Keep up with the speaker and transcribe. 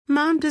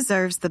Mom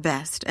deserves the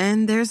best,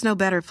 and there's no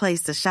better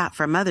place to shop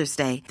for Mother's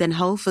Day than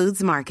Whole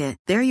Foods Market.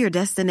 They're your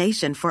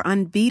destination for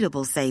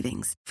unbeatable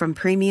savings, from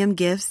premium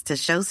gifts to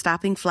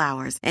show-stopping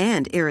flowers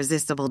and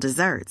irresistible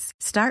desserts.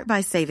 Start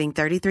by saving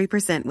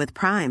 33% with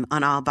Prime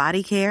on all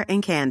body care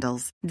and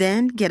candles.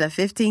 Then get a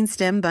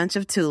 15-stem bunch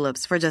of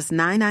tulips for just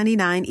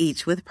 $9.99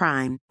 each with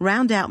Prime.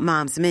 Round out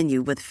Mom's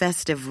menu with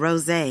festive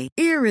rosé,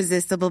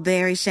 irresistible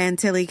berry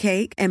chantilly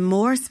cake, and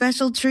more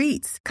special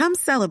treats. Come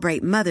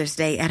celebrate Mother's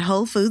Day at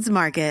Whole Foods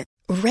Market.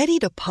 Ready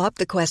to pop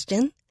the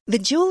question? The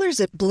jewelers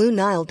at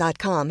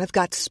BlueNile.com have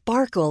got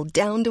sparkle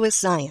down to a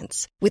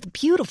science with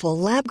beautiful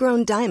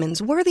lab-grown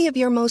diamonds worthy of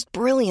your most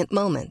brilliant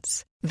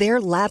moments.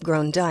 Their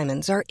lab-grown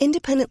diamonds are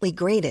independently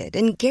graded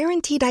and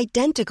guaranteed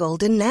identical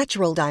to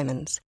natural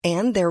diamonds,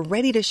 and they're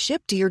ready to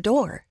ship to your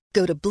door.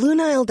 Go to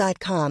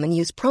BlueNile.com and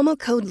use promo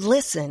code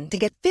LISTEN to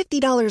get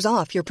 $50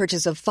 off your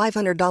purchase of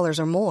 $500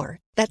 or more.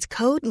 That's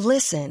code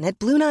LISTEN at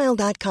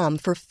BlueNile.com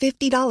for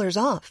 $50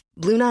 off.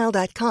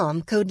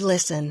 BlueNile.com, code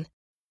LISTEN.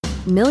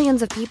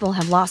 Millions of people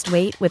have lost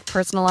weight with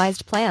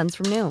personalized plans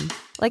from Noom.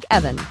 Like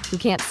Evan, who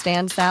can't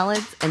stand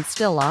salads and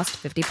still lost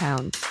 50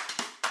 pounds.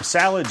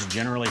 Salads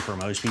generally for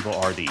most people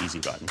are the easy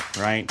button,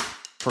 right?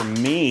 For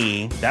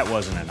me, that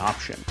wasn't an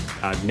option.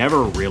 I never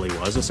really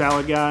was a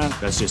salad guy.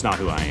 That's just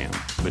not who I am.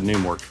 But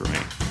Noom worked for me.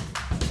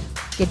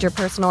 Get your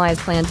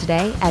personalized plan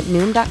today at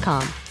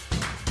Noom.com.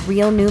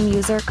 Real Noom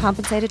user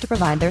compensated to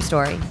provide their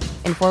story.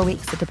 In 4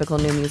 weeks, the typical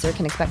Noom user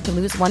can expect to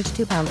lose 1 to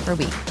 2 pounds per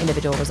week.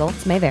 Individual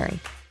results may vary.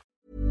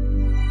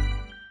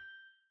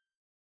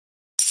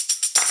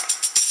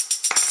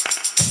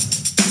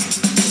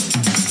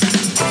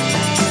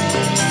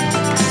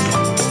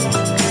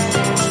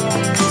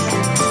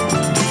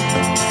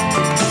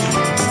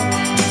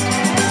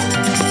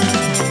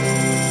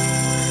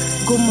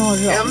 God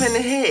morgon. Ja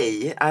men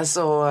hej,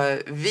 alltså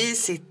vi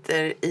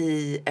sitter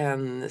i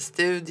en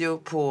studio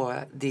på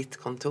ditt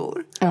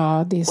kontor.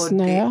 Ja, det är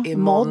snö, och det är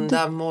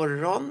måndag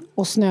morgon.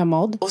 Och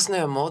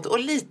snömodd. Och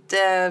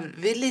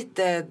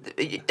lite,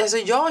 alltså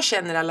jag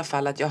känner i alla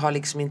fall att jag har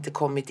liksom inte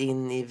kommit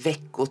in i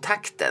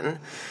veckotakten.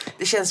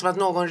 Det känns som att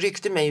någon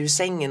ryckte mig ur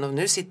sängen och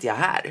nu sitter jag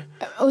här.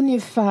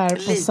 Ungefär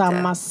på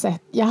samma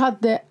sätt. Jag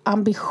hade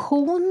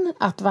ambition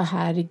att vara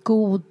här i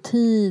god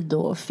tid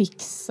och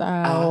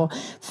fixa och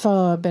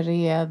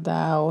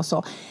förbereda och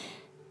så.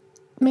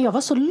 Men jag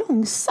var så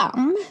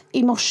långsam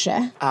i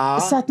morse.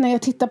 Så att när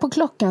jag tittade på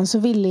klockan så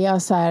ville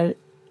jag så här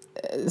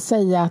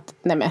säga att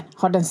nej men,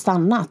 har den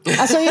stannat?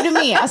 Alltså är du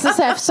med? Alltså,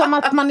 så här, som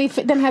att man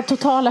är den här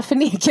totala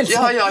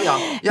förnekelsen.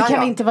 Det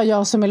kan inte vara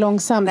jag som är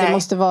långsam. Nej. Det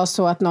måste vara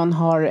så att någon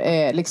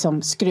har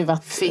liksom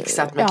skruvat.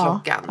 Fixat med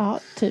klockan. Ja,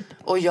 typ.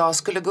 Och jag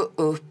skulle gå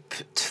upp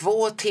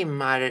 2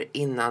 timmar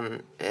innan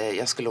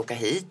jag skulle åka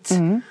hit.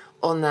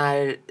 Och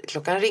när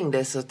klockan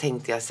ringde så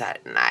tänkte jag så här,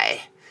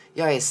 nej,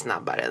 jag är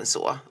snabbare än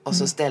så. Och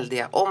så ställde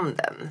jag om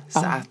den. Så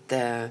att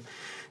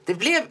det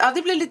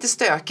blev lite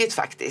stökigt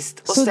faktiskt.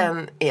 Och så,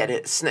 sen är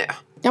det snö.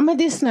 Ja, men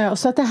det är snö.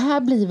 Så att det här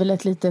blir väl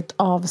ett litet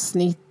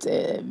avsnitt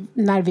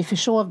när vi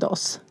försovde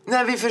oss.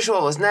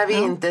 När vi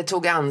inte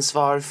tog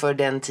ansvar för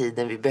den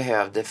tiden vi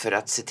behövde för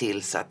att se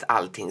till så att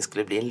allting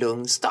skulle bli en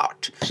lugn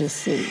start.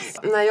 Precis.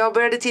 När jag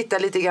började titta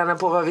lite grann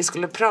på vad vi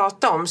skulle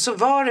prata om så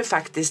var det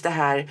faktiskt det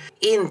här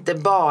inte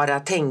bara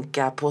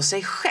tänka på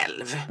sig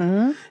själv.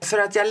 För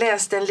att jag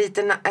läste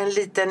en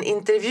liten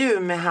intervju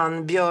med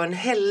han Björn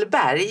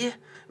Hellberg.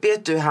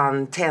 Vet du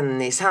han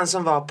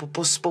som var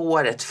på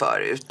spåret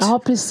förut?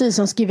 Ja, precis.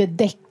 Som skriver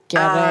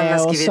deckare. Han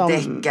har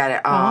skrivit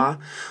deckare, ja.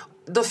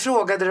 Då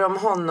frågade de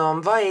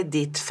honom, vad är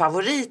ditt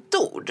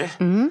favoritord?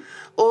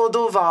 Och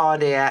då var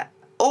det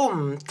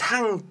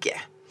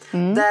omtanke.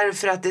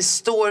 Därför att det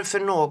står för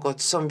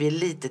något som vi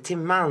lite till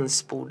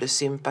mans borde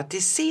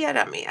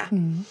sympatisera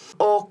med.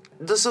 Och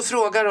då så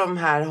frågar de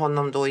här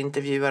honom då,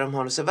 intervjuar de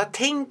honom, så vad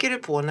tänker du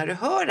på när du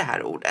hör det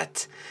här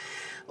ordet?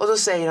 Och då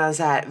säger han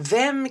så här,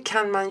 vem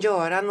kan man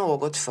göra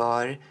något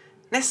för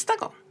nästa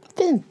gång?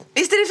 Fint.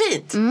 Visst är det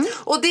fint?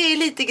 Och det är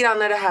lite grann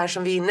det här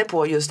som vi är inne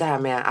på, just det här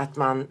med att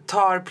man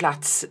tar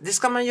plats. Det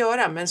ska man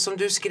göra, men som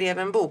du skrev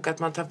en bok, att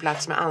man tar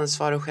plats med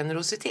ansvar och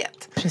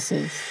generositet.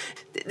 Precis.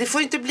 Det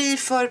får inte bli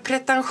för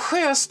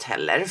pretentiöst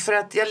heller. För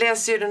att jag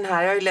läser ju jag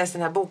har ju läst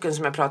den här boken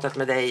som jag pratat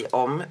med dig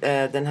om.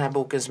 Den här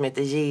boken som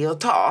heter Ge och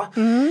ta.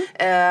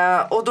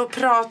 Och då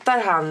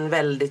pratar han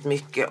väldigt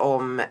mycket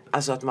om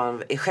alltså att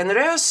man är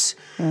generös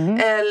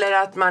eller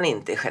att man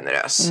inte är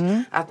generös.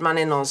 Att man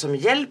är någon som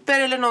hjälper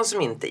eller någon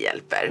som inte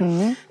hjälper.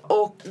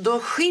 Och då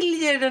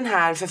skiljer den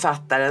här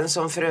författaren,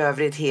 som för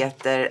övrigt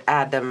heter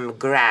Adam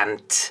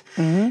Grant.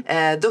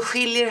 Då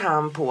skiljer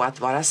han på att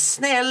vara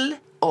snäll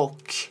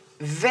och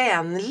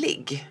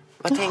vänlig.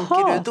 Vad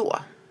tänker du då?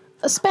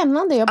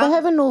 Spännande. Jag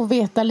behöver nog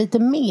veta lite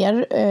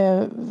mer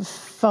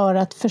för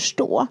att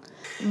förstå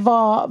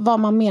vad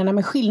man menar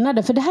med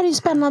skillnader. För det här är ju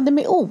spännande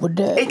med ord.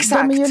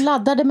 Exakt. De är ju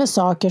laddade med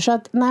saker. Så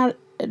att när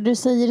du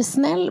säger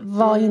snäll,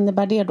 vad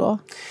innebär det då?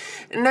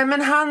 Nej,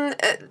 men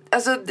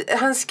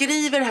han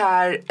skriver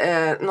här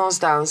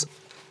någonstans.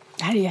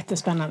 Det här är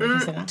jättespännande.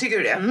 Tycker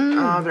du det?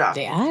 Ja, bra.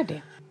 Det är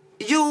det.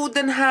 Jo,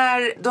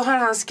 då har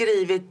han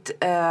skrivit,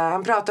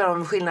 han pratar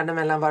om skillnaden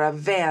mellan att vara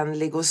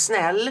vänlig och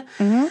snäll.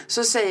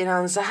 Så säger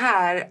han så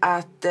här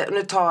att,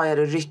 nu tar jag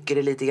det och rycker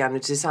det lite grann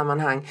ut i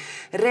sammanhang.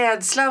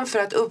 Rädslan för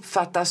att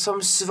uppfattas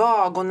som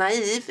svag och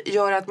naiv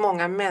gör att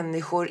många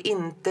människor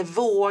inte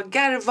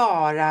vågar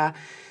vara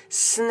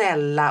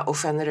snälla och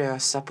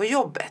generösa på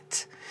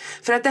jobbet.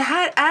 För att det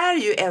här är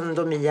ju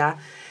ändå, Mia,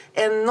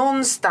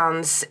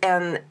 någonstans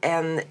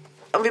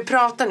om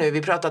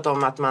vi pratat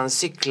om att man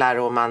cyklar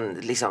och man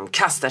liksom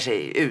kastar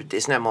sig ut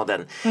i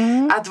snömodden.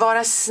 Att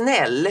vara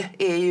snäll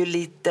är ju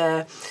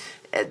lite,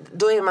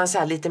 då är man så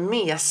här lite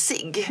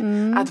mesig.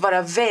 Att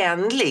vara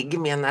vänlig,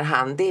 menar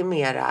han, det är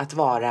mera att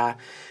vara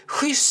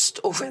schysst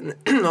och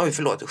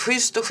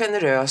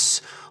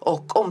generös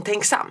och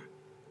omtänksam.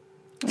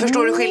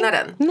 Förstår du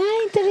skillnaden?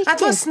 Nej, inte riktigt.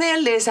 Att vara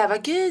snäll är så här,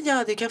 gud,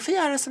 ja, du kan få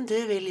göra som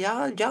du vill.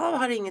 Jag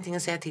har ingenting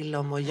att säga till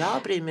om och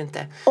jag bryr mig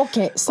inte.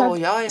 Okej,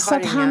 så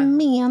att han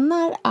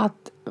menar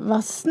att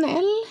vara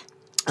snäll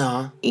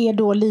är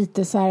då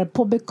lite så här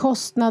på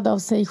bekostnad av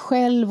sig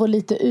själv och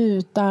lite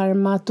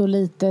utarmat och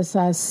lite så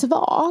här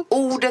svagt.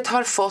 Ordet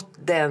har fått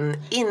den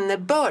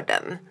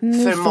innebörden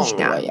nu för många.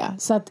 Förstår jag.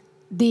 Så att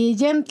det är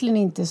egentligen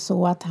inte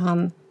så att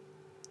han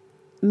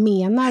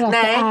menar att det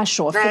är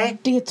så. För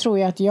det tror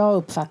jag att jag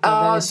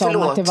uppfattade det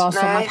som att det var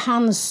som att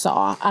han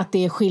sa att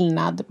det är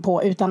skillnad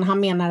på, utan han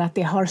menar att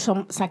det har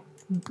som sagt,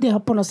 det har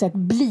på något sätt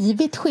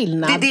blivit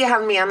skillnad. Det är det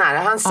han menar.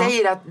 Han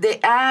säger att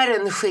det är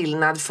en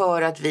skillnad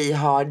för att vi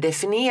har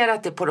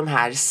definierat det på de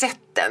här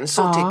sätten.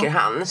 Så tycker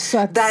han. Så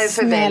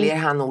därför väljer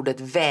han ordet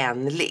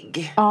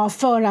vänlig. Ja,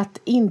 för att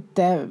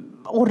inte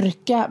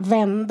orka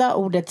vända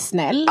ordet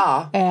snäll.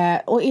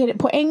 Och är det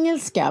på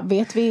engelska,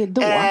 vet vi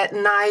då?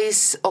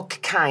 Nice och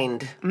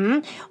kind.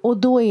 Och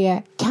då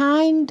är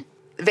kind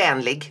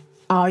vänlig.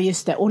 Ja,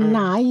 just det. Och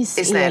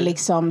nice är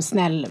liksom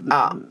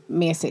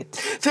snällmässigt.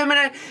 För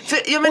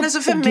jag menar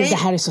så för mig... Gud, det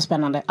här är så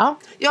spännande.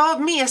 Ja,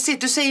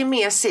 mesigt. Du säger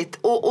mesigt.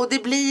 Och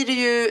det blir det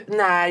ju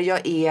när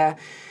jag är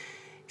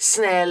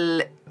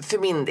snäll för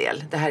min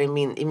del. Det här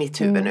är i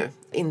mitt huvud nu.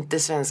 Inte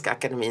Svenska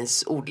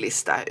Akademins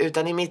ordlista.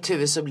 Utan i mitt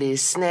huvud så blir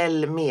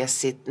snäll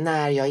mesigt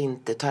när jag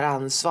inte tar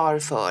ansvar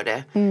för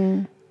det.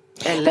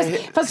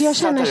 Eller, fast jag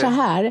känner så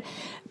här.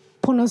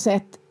 På något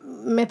sätt,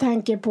 med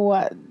tanke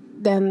på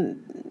den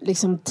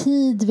liksom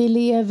tid vi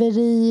lever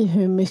i,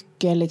 hur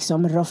mycket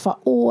liksom roffa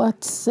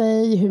åt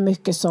sig, hur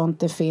mycket sånt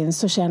det finns,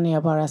 så känner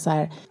jag bara så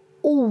här,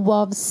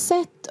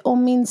 oavsett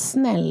om min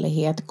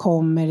snällhet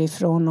kommer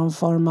ifrån någon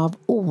form av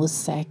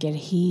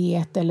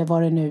osäkerhet eller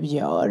vad det nu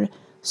gör,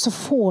 så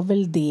får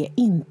väl det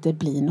inte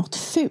bli något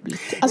fult.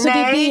 Alltså det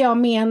är det jag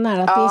menar,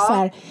 att det är så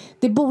här,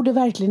 det borde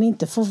verkligen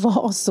inte få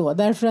vara så,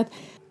 därför att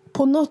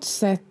på något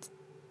sätt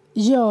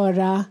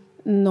göra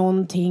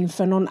någonting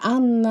för någon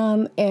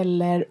annan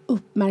eller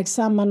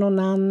uppmärksamma någon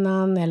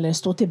annan eller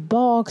stå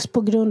tillbaks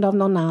på grund av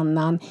någon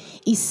annan,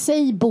 i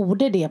sig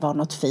borde det vara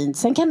något fint.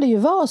 Sen kan det ju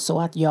vara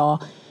så att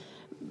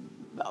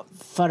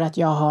för att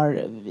jag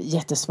har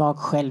jättesvag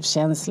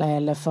självkänsla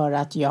eller för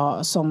att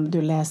jag, som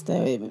du läste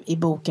i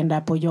boken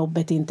där, på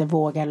jobbet inte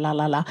vågar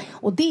lalala.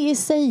 Och det i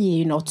sig är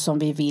ju något som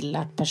vi vill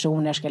att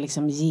personer ska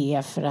liksom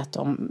ge, för att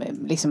de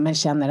liksom, men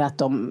känner att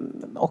de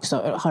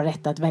också har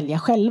rätt att välja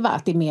själva,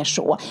 att det är mer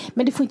så.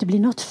 Men det får inte bli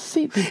något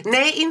fult.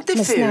 Nej,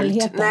 inte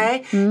fult.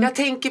 Nej, jag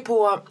tänker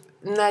på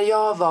när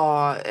jag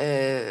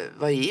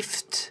var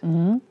gift,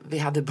 vi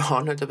hade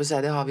barn,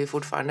 det har vi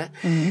fortfarande,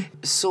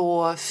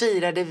 så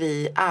firade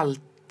vi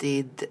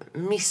alltid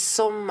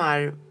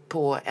midsommar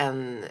på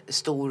en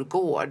stor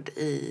gård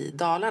i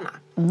Dalarna.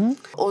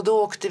 Och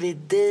då åkte vi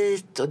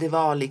dit och det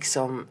var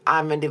liksom,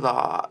 men det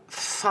var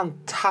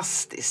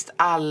fantastiskt.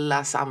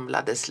 Alla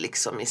samlades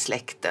liksom i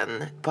släkten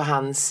på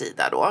hans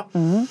sida då.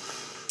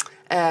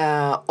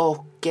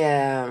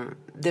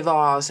 Det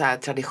var så här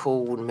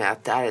tradition med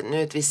att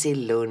nu äter vi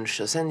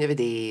sillunch och sen gör vi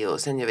det och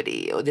sen gör vi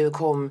det. Och det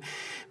kom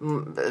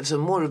så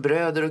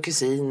morbröder och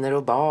kusiner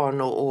och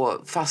barn och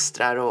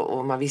fastrar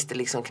och man visste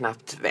liksom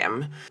knappt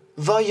vem.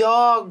 Vad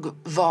jag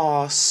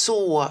var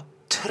så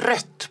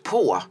trött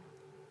på,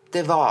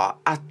 det var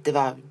att det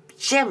var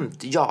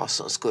jämt jag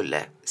som skulle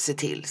se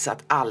till så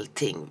att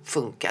allting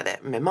funkade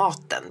med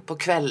maten på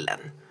kvällen.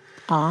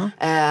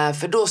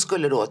 För då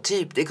skulle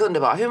det kunde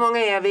vara, hur många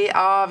är vi?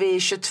 Ja, vi är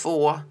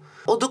 22.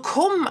 Och då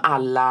kom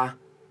alla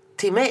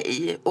till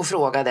mig och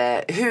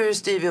frågade, hur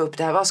styr vi upp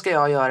det här, vad ska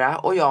jag göra?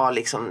 Och jag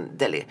liksom,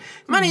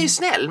 man är ju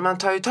snäll, man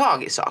tar ju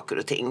tag i saker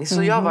och ting.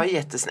 Så jag var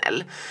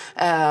jättesnäll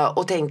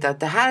och tänkte att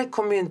det här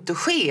kommer ju inte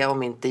ske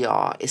om inte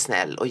jag är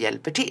snäll och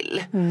hjälper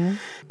till.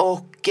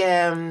 Och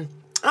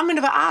men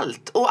det var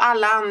allt. Och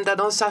alla andra,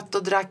 de satt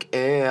och drack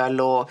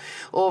öl och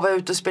var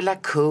ute och spelade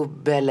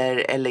kubb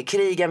eller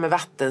kriga med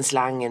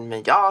vattenslangen.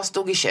 Men jag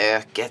stod i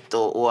köket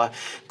och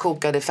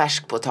kokade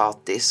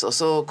färskpotatis. Och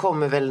så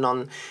kommer väl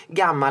någon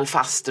gammal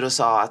faster och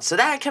sa att så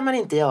där kan man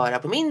inte göra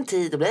på min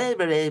tid. Och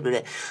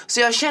blä. Så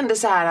jag kände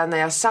så här när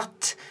jag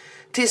satt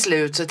till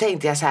slut så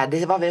tänkte jag så här,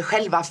 det var väl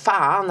själva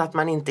fan att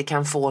man inte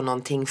kan få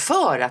någonting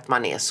för att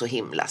man är så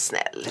himla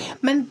snäll.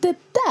 Men det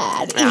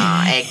där...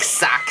 Ja,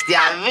 exakt.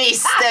 Jag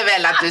visste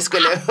väl att du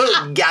skulle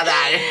hugga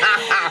där.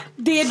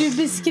 Det du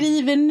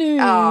beskriver nu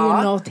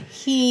är något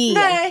helt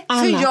Nej,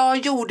 annat. för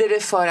jag gjorde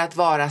det för att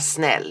vara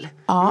snäll.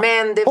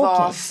 Men det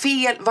var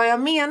fel. Vad jag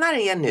menar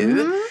är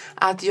nu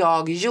att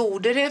jag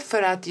gjorde det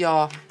för att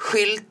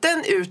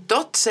skylten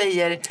utåt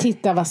säger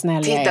titta vad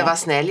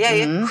snäll jag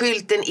är.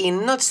 Skylten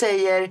inåt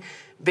säger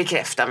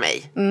bekräfta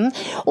mig.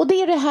 Och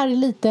det är det här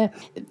lite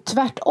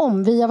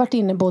tvärtom. Vi har varit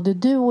inne, både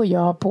du och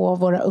jag, på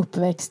våra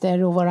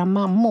uppväxter och våra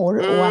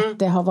mammor och att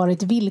det har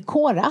varit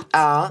villkorat.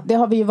 Det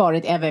har vi ju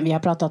varit, även vi har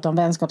pratat om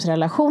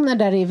vänskapsrelationer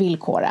där det är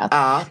villkorat.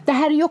 Det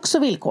här är ju också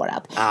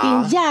villkorat. Det är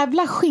en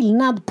jävla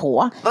skillnad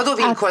på... Vadå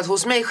villkorat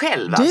hos mig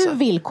själv? Du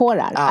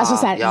villkorar. Alltså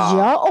så här,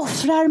 jag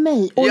offrar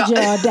mig och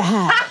gör det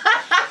här.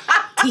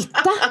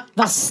 Titta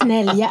vad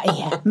snäll jag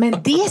är. Men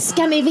det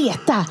ska ni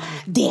veta,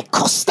 det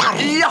kostar.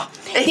 Ja,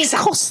 exakt.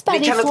 Det kostar.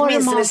 Vi kan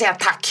åtminstone säga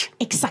tack.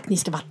 Exakt, ni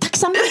ska vara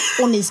tacksamma.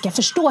 Och ni ska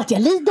förstå att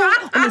jag lider.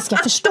 Och ni ska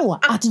förstå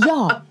att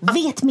jag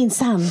vet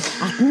minsann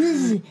att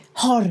ni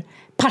har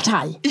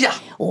partaj.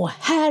 Och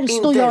här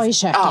står jag i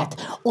köket.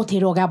 Och till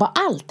råga på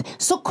allt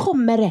så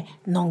kommer det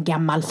någon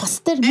gammal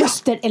faster,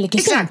 moster eller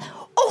kusin. Exakt.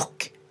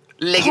 Och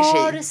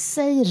lägger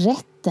sig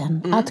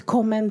rätten att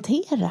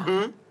kommentera.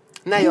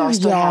 När jag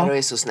står här och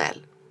är så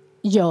snäll.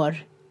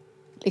 Gör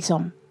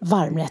liksom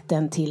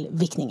varmrätten till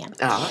vickningen.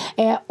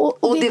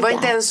 Och det var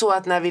inte ens så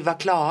att när vi var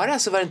klara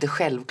så var det inte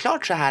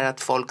självklart så här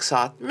att folk sa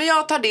att men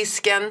jag tar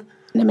disken.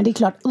 Nej, men det är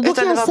klart. Och då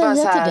kan jag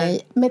säga till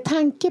dig, med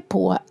tanke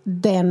på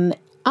den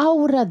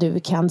aura du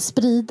kan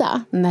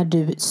sprida när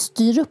du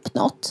styr upp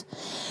något,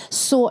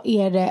 så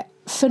är det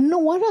för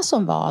några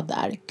som var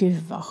där,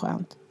 gud vad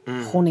skönt.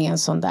 Hon är en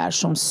sån där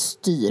som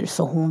styr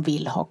för hon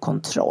vill ha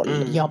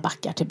kontroll. Jag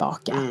backar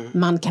tillbaka.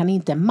 Man kan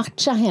inte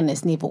matcha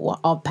hennes nivå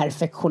av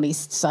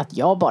perfektionist så att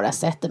jag bara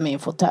sätter mig i en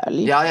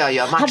fåtölj. Jag hade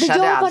jag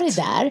varit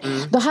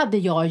där, då hade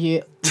jag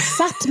ju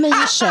satt mig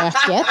i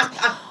köket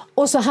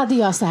och så hade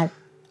jag så här,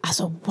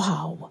 alltså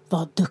wow,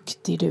 vad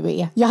duktig du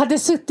är. Jag hade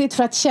suttit,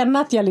 för att känna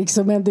att jag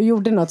liksom ändå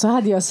gjorde något, så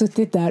hade jag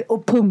suttit där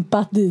och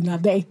pumpat dina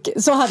däck.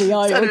 Så hade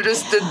jag gjort. Så hade du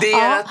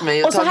studerat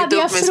mig och tagit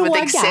upp mig som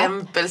ett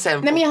exempel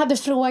sen. Nej, men jag hade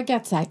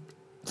frågat så här,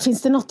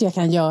 finns det något jag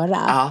kan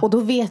göra? Och då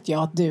vet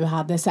jag att du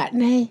hade så här,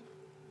 nej,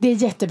 det är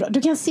jättebra.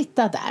 Du kan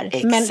sitta där.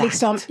 Exakt. Men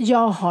liksom,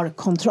 jag har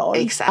kontroll.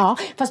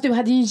 Exakt. Fast du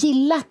hade ju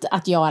gillat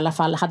att jag i alla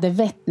fall hade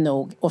vett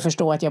nog och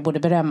förstå att jag borde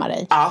berömma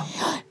dig.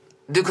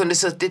 Du kunde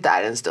suttit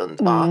där en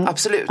stund,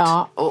 absolut.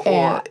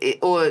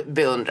 Och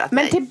beundrat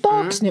mig. Men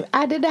tillbaks nu,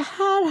 är det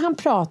här han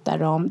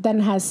pratar om?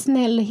 Den här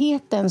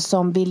snällheten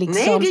som vi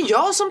liksom... Nej, det är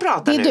jag som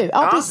pratar nu. Det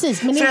är du,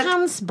 precis. Men i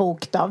hans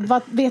bok då,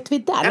 vad vet vi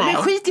där? Ja, men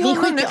skit i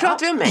honom, nu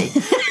pratar vi om mig.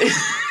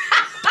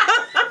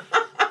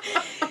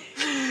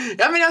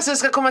 Men alltså, jag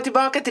ska komma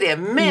tillbaka till det.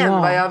 Men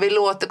vad jag vill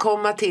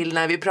återkomma till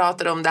när vi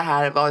pratar om det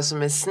här, vad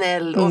som är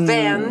snäll och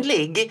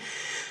vänlig,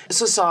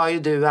 så sa ju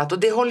du att, och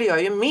det håller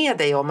jag ju med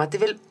dig om, att det är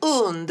väl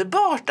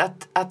underbart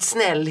att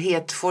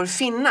snällhet får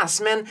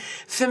finnas. Men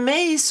för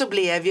mig så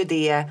blev ju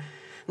det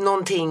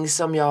någonting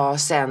som jag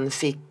sen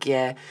fick,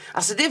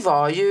 alltså det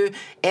var ju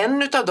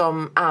en av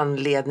de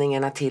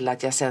anledningarna till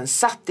att jag sen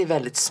satt i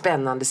väldigt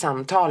spännande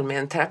samtal med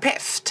en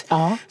terapeut.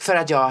 För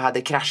att jag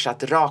hade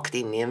kraschat rakt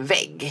in i en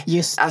vägg.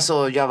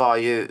 Alltså jag var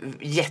ju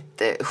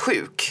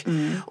jättesjuk.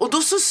 Och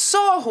då så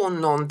sa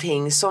hon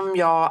någonting som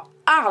jag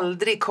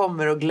aldrig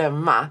kommer att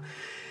glömma.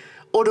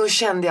 Och då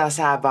kände jag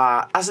så här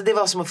bara, alltså det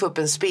var som att få upp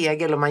en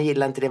spegel och man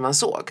gillade inte det man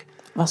såg.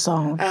 Vad sa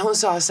hon? Hon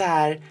sa så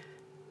här,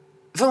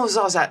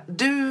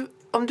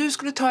 om du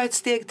skulle ta ett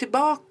steg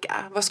tillbaka,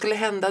 vad skulle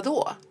hända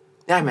då?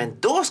 Nej, men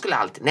då skulle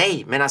alltid,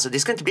 nej, men alltså det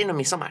ska inte bli någon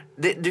midsommar.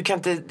 Du kan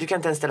inte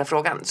ens ställa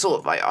frågan,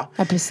 så var jag.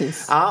 Ja,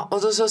 precis.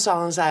 Och då så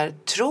sa hon så här,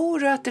 tror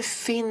du att det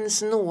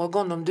finns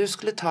någon, om du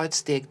skulle ta ett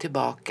steg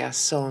tillbaka,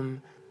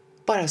 som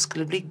bara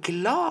skulle bli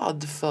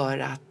glad för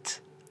att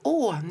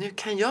nu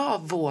kan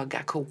jag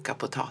våga koka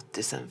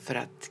potatisen för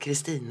att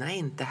Kristina är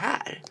inte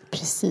här.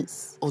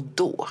 Precis. Och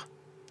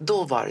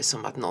då var det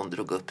som att någon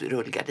drog upp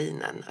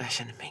rullgardinen. Och jag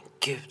kände, men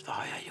gud, vad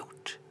har jag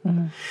gjort?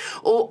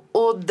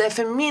 Och det,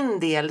 för min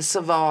del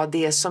så var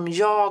det som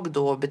jag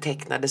då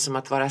betecknade som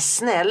att vara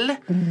snäll.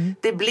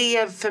 Det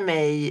blev för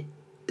mig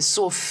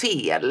så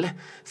fel.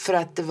 För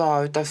att det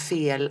var utav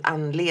fel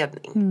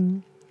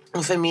anledning.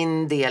 Och för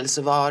min del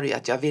så var det ju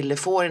att jag ville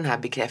få den här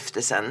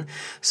bekräftelsen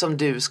som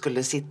du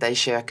skulle sitta i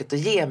köket och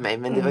ge mig.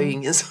 Men det var ju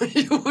ingen som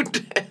gjorde.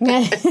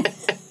 Nej.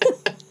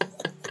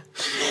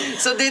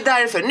 Så det är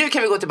därför. Nu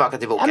kan vi gå tillbaka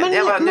till boken. Nu är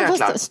jag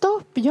klar.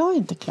 Stopp, jag är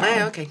inte klar.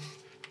 Nej, okej.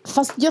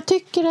 Fast jag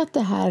tycker att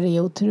det här är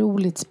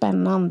otroligt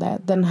spännande.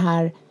 Den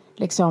här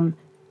liksom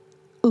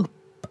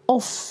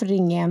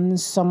uppoffringen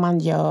som man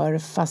gör,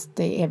 fast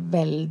det är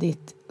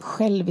väldigt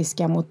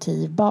själviska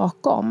motiv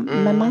bakom.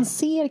 Men man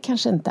ser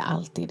kanske inte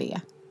alltid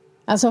det.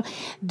 Alltså,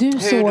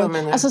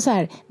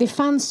 det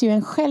fanns ju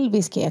en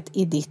själviskhet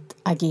i ditt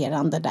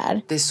agerande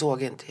där. Det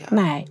såg inte jag.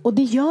 Nej, och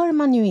det gör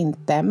man ju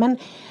inte. Men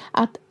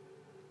att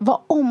vara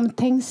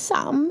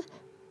omtänksam,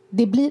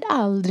 det blir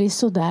aldrig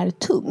så där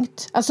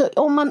tungt. Alltså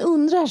om man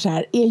undrar så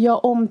här, är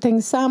jag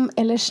omtänksam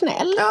eller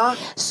snäll? Ja.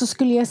 Så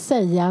skulle jag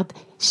säga att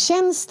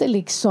känns det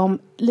liksom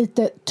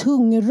lite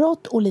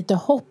tungrott och lite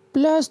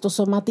hopplöst och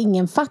som att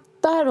ingen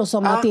fattar och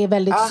som att det är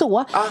väldigt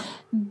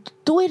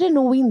då är det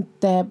nog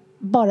inte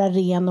bara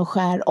ren och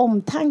skär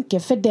omtanke,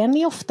 för den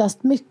är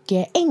oftast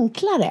mycket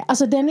enklare.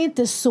 Alltså den är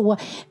inte så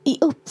i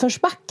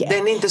uppförsbacke.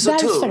 Den är inte så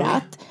tung. Därför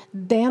att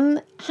den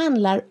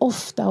handlar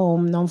ofta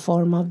om någon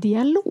form av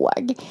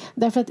dialog.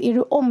 Därför att är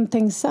du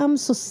omtänksam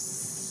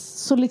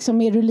så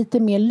liksom är du lite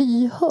mer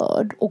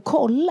lyhörd och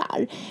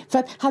kollar. För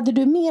att hade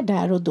du mer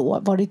där och då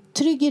varit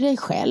trygg i dig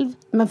själv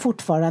men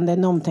fortfarande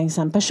en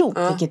omtänksam person,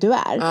 vilket du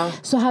är,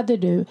 så hade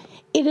du,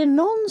 är det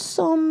någon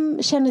som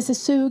känner sig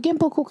sugen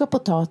på att koka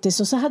potatis,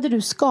 och så hade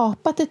du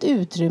skapat ett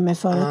utrymme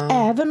för att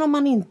även om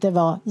man inte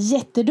var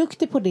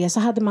jätteduktig på det så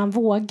hade man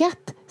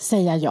vågat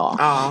säga ja.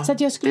 Så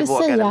att jag skulle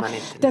säga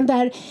den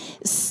där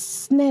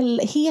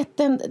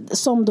snällheten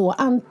som då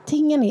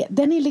antingen är,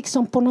 den är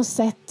liksom på något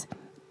sätt,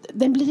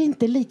 den blir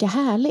inte lika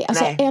härlig.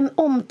 Alltså en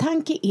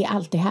omtanke är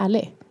alltid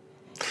härlig.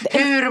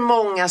 Hur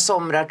många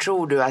somrar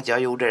tror du att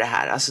jag gjorde det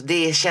här? Alltså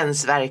det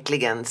känns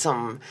verkligen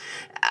som...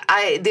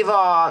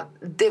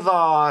 Det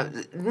var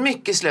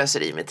mycket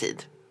slöseri med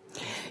tid.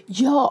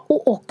 Ja,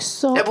 och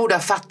också... Jag borde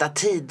ha fattat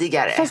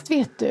tidigare. Fast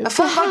vet du...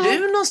 Var var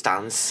du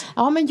någonstans?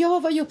 Ja, men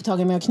jag var ju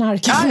upptagen med att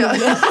knarka.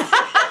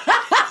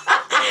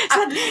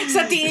 Så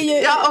det är ju...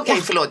 Ja,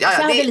 okej, förlåt. Det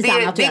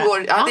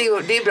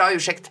är bra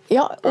ursäkt.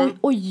 Ja,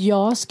 och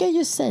jag ska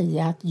ju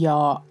säga att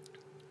jag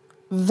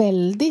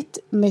väldigt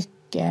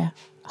mycket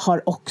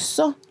har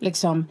också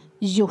liksom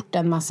gjort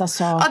en massa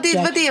saker. Ja, det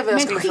var det jag men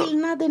skulle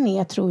skillnaden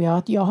är, tror jag,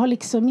 att jag har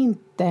liksom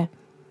inte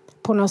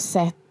på något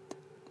sätt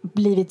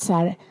blivit så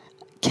här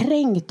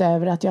kränkt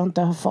över att jag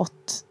inte har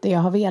fått det jag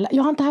har velat.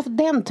 Jag har inte haft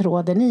den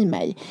tråden i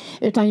mig,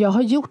 utan jag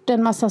har gjort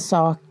en massa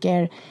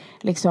saker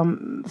liksom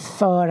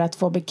för att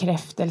få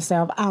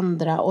bekräftelse av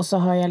andra, och så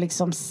har jag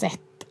liksom sett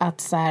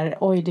att så här,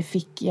 oj, det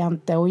fick jag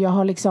inte, och jag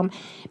har liksom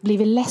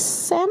blivit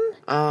ledsen,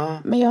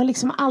 men jag har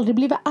liksom aldrig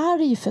blivit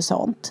arg för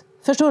sånt.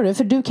 Förstår du?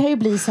 För du kan ju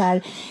bli så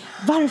här,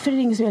 varför är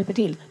det ingen som hjälper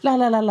till?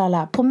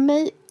 La. På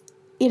mig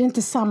är det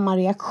inte samma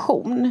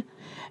reaktion.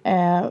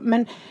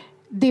 Men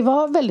det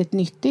var väldigt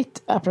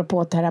nyttigt,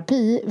 apropå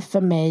terapi,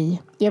 för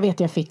mig. Jag vet,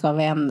 jag fick av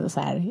en så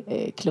här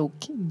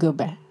klok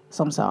gubbe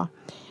som sa,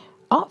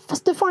 ja,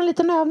 fast du får en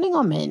liten övning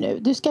av mig nu.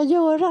 Du ska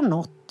göra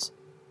något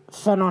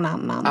för någon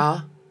annan.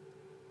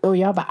 Och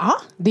jag bara,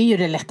 det är ju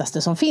det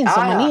lättaste som finns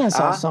om man är en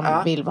sån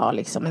som vill vara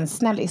liksom en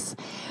snällis.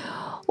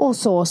 Och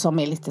så som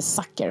är lite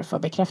sucker för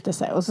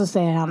bekräftelse. Och så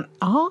säger han,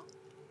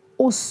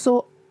 och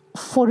så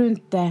får du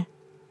inte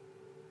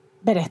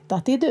berätta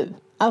att det är du.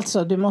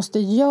 Alltså, du måste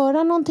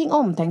göra någonting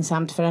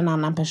omtänksamt för en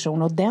annan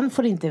person, och den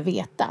får inte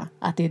veta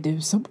att det är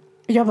du som...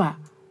 Jag bara,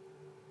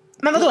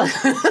 men vadå?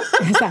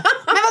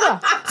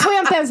 Får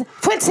jag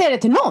inte säga det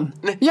till någon?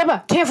 Jag bara,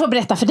 kan jag få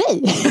berätta för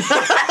dig?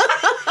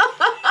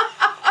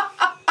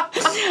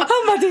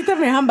 Han bara tittar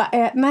på mig, han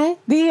bara, nej,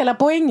 det är hela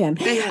poängen.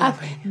 Att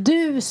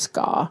du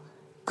ska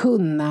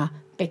kunna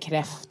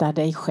bekräfta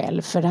dig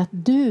själv för att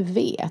du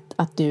vet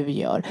att du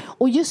gör.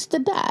 Och just det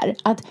där,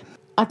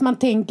 att man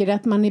tänker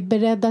att man är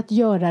beredd att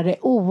göra det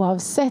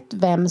oavsett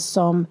vem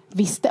som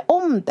visste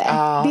om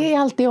det. Det är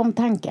alltid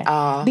omtanke.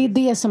 Det är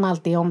det som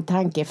alltid är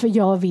omtanke, för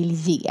jag vill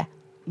ge.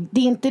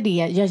 Det är inte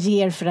det jag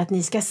ger för att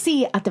ni ska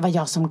se att det var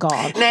jag som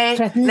gav. Nej,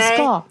 för att ni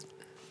ska...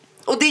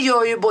 Och det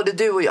gör ju både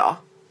du och jag.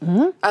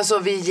 Alltså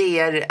vi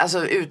ger,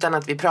 alltså utan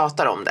att vi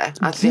pratar om det,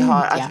 att vi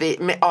har, att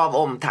vi av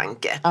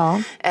omtanke.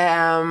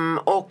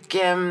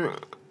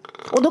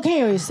 Och då kan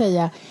jag ju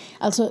säga,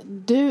 alltså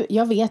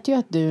jag vet ju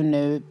att du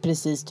nu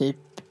precis typ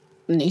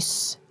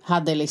nyss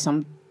hade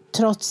liksom,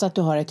 trots att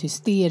du har ett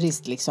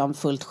hysteriskt liksom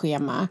fullt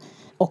schema,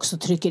 också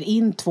trycker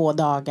in 2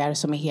 dagar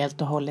som är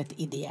helt och hållet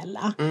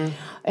ideella.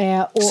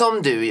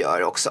 Som du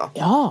gör också.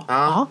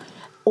 Ja.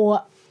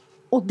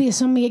 Och det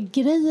som är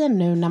grejen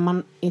nu när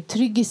man är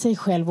trygg i sig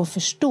själv och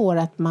förstår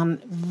att man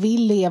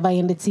vill leva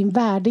enligt sin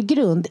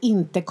värdegrund,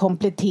 inte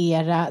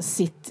komplettera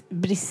sitt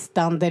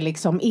bristande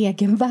liksom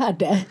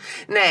egenvärde.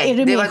 Nej,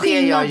 det var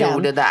det jag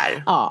gjorde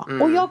där. Ja,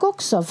 och jag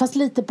också, fast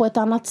lite på ett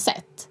annat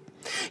sätt.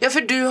 Ja,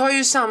 för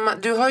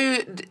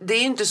det är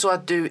ju inte så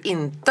att du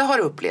inte har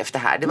upplevt det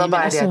här. Det var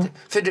bara det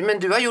att, men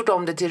du har gjort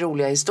om det till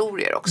roliga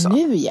historier också.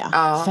 Nu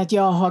för att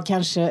jag har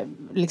kanske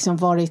liksom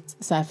varit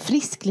så här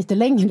frisk lite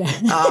längre.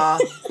 Ja.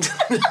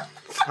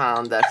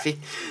 Fan, där fick...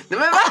 Nej,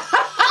 men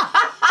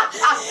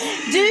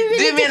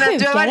du menar sjukare.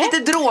 Du har varit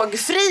lite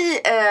drogfri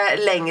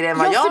längre än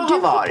vad jag har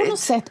varit. Du har på något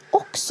sätt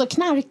också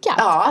knarkat.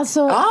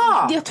 Alltså,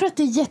 jag tror att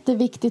det är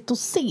jätteviktigt att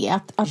se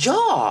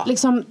att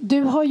liksom,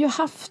 du har ju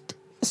haft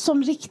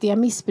som riktiga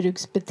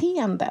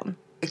missbruksbeteenden.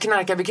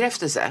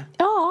 Knarkarbekräftelse?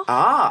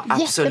 Ja,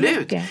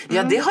 absolut.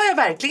 Ja, det har jag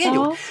verkligen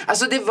gjort.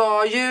 Alltså det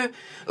var ju...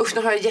 Usch,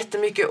 nu har jag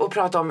jättemycket att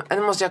prata om.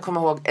 Nu måste jag komma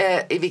ihåg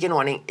i vilken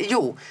ordning.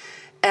 Jo,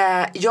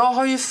 jag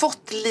har ju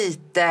fått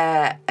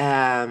lite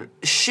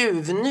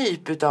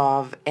tjuvnyp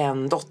av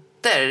en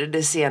dotter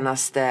det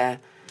senaste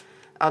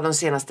av de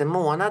senaste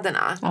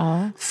månaderna.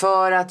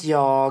 För att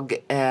jag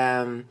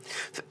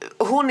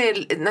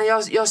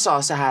jag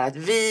sa så här att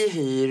vi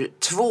hyr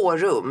 2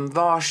 rum,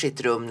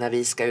 varsitt rum när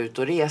vi ska ut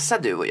och resa,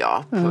 du och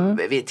jag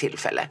vid ett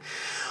tillfälle.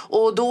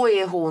 Och då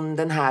är hon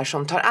den här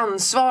som tar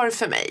ansvar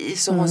för mig.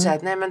 Så hon säger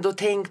att nej, men då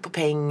tänk på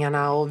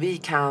pengarna och vi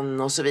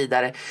kan och så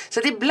vidare. Så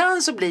att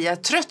ibland så blir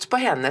jag trött på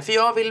henne för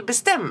jag vill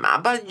bestämma.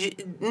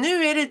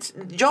 Nu är det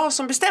jag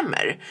som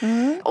bestämmer.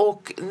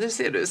 Och nu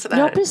ser du sådär.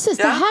 Ja, precis.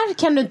 Ja. Det här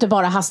kan du inte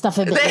bara hasta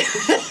förbi.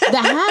 Det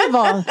här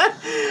var...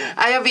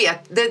 Ja, jag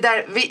vet.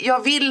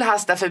 Jag vill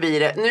hasta förbi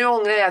det. Nu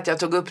ångrar jag att jag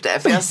tog upp det.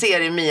 För jag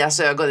ser i Mias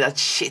ögon att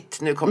shit,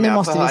 nu kommer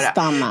jag få höra. Nu måste vi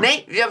stanna.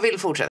 Nej, jag vill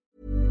fortsätta.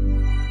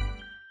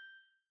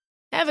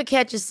 Ever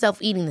catch yourself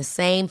eating the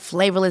same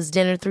flavorless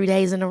dinner 3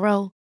 days in a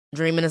row?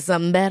 Dreaming of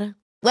something better?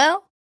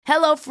 Well,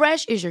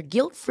 HelloFresh is your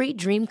guilt-free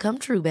dream come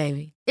true,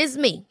 baby. It's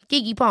me,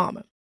 Keke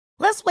Palmer.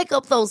 Let's wake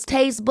up those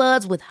taste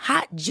buds with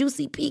hot,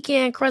 juicy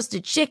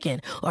pecan-crusted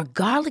chicken or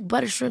garlic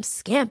butter shrimp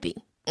scampi.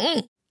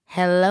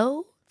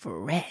 Hello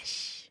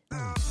Fresh.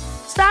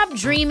 Stop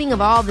dreaming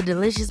of all the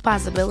delicious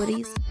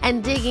possibilities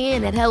and dig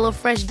in at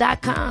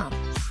HelloFresh.com.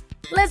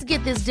 Let's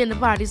get this dinner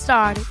party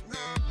started.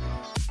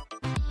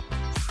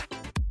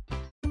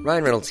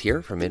 Ryan Reynolds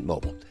here from Mint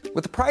Mobile.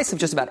 With the price of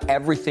just about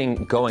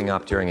everything going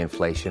up during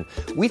inflation,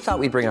 we thought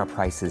we'd bring our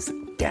prices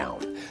down.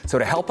 So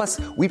to help us,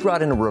 we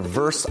brought in a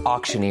reverse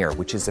auctioneer,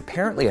 which is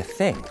apparently a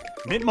thing.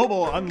 Mint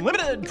Mobile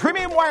Unlimited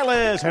Premium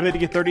Wireless. How to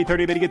get 30,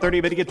 30, how to get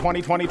 30, how to get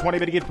 20, 20, 20,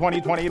 how to get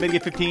 20, 20, how to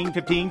get 15,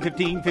 15,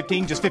 15,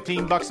 15, just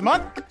 $15 a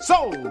month?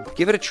 Sold!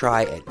 Give it a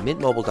try at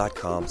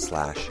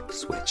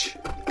mintmobile.com/switch.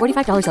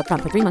 $45 up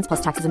front for 3 months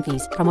plus taxes and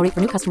fees. Promo rate for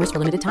new customers for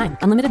limited time.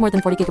 Unlimited more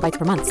than 40 gigabytes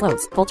per month.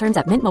 Slows full terms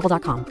at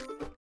mintmobile.com.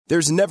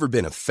 There's never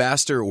been a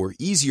faster or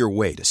easier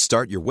way to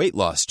start your weight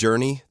loss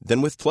journey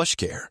than with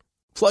PlushCare.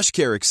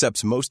 PlushCare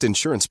accepts most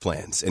insurance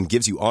plans and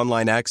gives you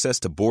online access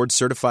to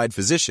board-certified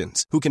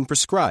physicians who can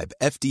prescribe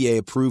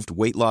FDA-approved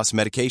weight loss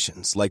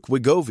medications like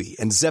Wegovy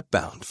and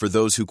Zepbound for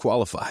those who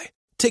qualify.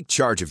 Take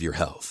charge of your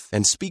health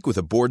and speak with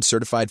a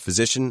board-certified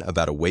physician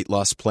about a weight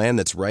loss plan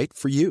that's right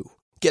for you.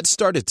 Get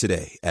started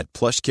today at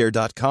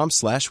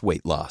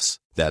plushcare.com/weight loss.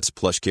 That's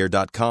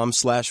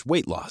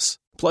plushcare.com/weight loss.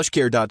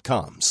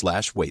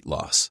 plushcare.com/weight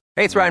loss.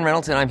 Hey, it's Ryan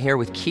Reynolds, and I'm here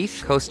with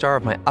Keith, co-star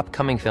of my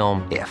upcoming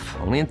film, If,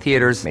 only in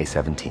theaters May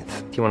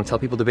 17th. Do you want to tell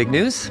people the big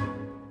news?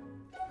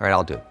 All right,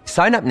 I'll do it.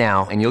 Sign up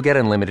now and you'll get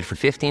unlimited for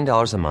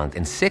 $15 a month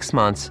and 6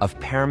 months of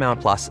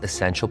Paramount Plus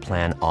Essential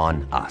Plan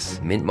on us.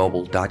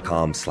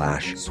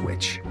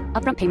 mintmobile.com/switch.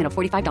 Upfront payment of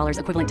 $45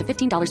 equivalent to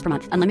 $15 per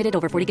month. Unlimited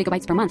over 40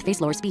 gigabytes per month. Face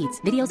lower speeds.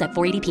 Videos at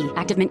 480p.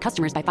 Active Mint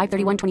customers by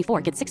 531.24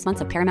 get 6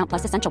 months of Paramount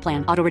Plus Essential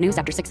Plan. Auto renews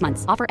after 6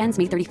 months. Offer ends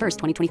May 31st,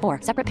 2024.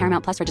 Separate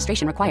Paramount Plus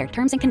registration required.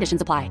 Terms and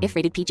conditions apply if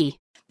rated PG.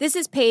 This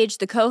is Paige,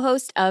 the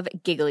co-host of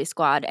Giggly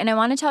Squad, and I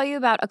want to tell you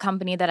about a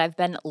company that I've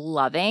been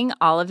loving,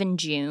 Olive &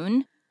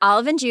 June.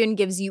 Olive & June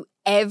gives you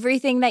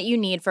everything that you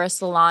need for a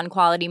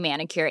salon-quality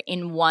manicure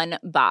in one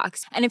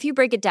box. And if you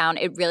break it down,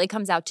 it really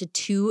comes out to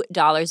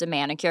 $2 a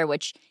manicure,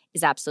 which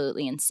is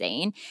absolutely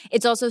insane.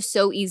 It's also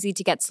so easy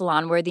to get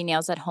salon-worthy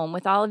nails at home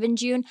with Olive &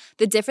 June.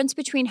 The difference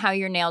between how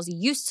your nails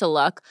used to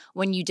look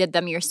when you did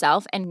them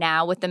yourself and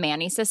now with the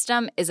Mani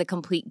system is a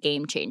complete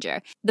game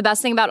changer. The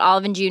best thing about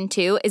Olive & June,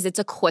 too, is it's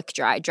a quick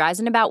dry. Dries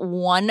in about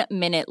 1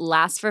 minute,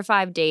 lasts for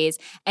 5 days,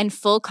 and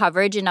full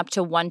coverage in up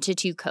to 1 to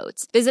 2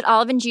 coats. Visit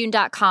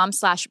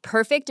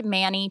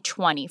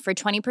oliveandjune.com/perfectmani20 for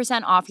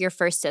 20% off your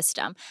first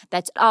system.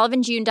 That's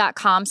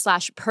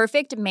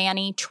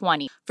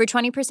oliveandjune.com/perfectmani20 for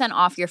 20%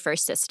 off your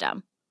first system.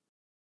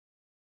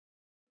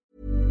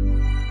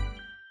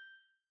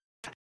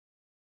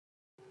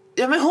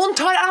 Ja, men hon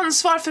tar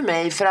ansvar för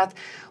mig för att,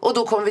 och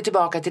då kommer vi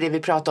tillbaka till det vi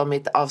pratade om i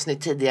ett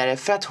avsnitt tidigare,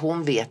 för att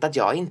hon vet att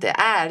jag inte är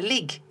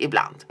ärlig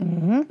ibland.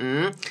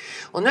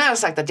 Och nu har jag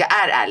sagt att jag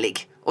är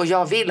ärlig och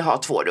jag vill ha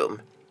 2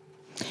 rum.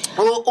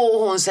 Och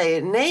hon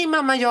säger, nej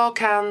mamma, jag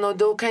kan, och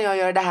då kan jag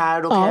göra det här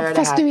och då kan jag göra det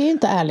här. Fast du är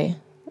inte ärlig.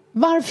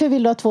 Varför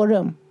vill du ha 2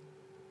 rum?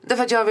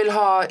 Därför att jag vill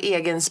ha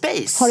egen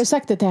space. Har du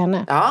sagt det till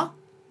henne? Ja.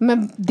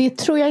 Men det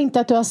tror jag inte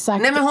att du har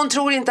sagt. Nej, men hon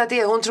tror inte att det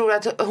är.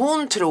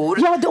 Hon tror...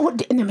 Ja,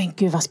 nej men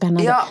gud vad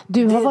spännande. Ja,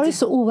 du har varit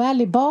så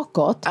oärlig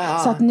bakåt.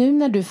 Så att nu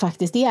när du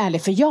faktiskt är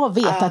ärlig. För jag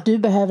vet att du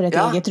behöver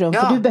ett eget rum.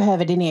 För du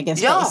behöver din egen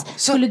space.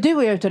 Skulle du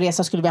och jag ut och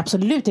resa skulle vi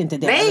absolut inte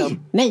dela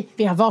rum. Nej,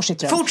 vi har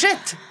varsitt rum.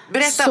 Fortsätt!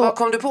 Berätta, vad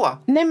kom du på?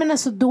 Nej, men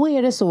alltså då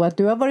är det så att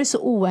du har varit så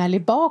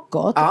oärlig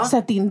bakåt. Så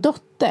att din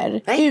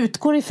dotter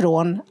utgår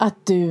ifrån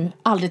att du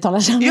aldrig talar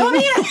sanning. Jag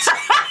vet!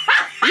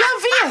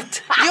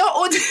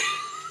 Ja, och...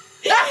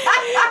 Det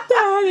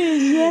här är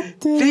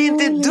jätteroligt. Det är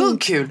inte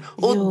dugg kul.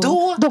 Och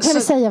då kan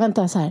du säga,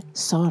 vänta så här,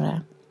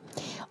 Sara,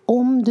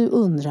 Om du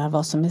undrar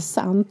vad som är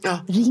sant,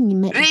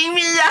 ring mig. Ring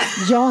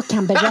Mia! Jag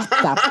kan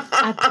berätta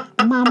att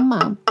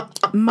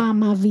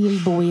mamma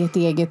vill bo i ett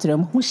eget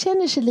rum. Hon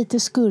känner sig lite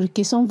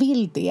skurkig som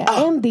vill det.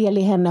 En del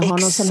i henne har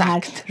någon sån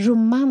här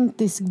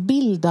romantisk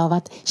bild av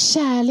att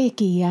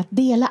kärlek är att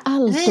dela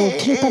allt och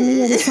krypa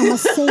ner i samma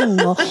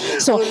säng. Och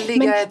så.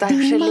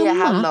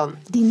 Men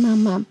din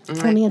mamma,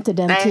 hon är inte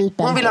den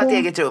typen. Hon vill ha ett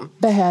eget rum.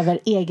 Behöver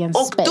egen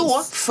space.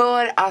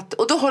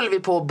 Och då håller vi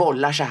på och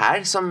bollar så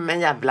här som en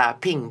jävla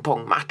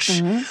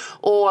pingpongmatch.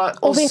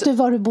 Och vet du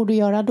vad du borde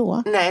göra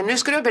då? Nej, nu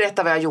ska du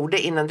berätta vad jag gjorde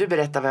innan du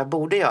berättar vad jag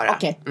borde göra.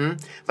 Okay.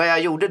 Vad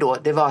jag gjorde då,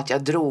 det var att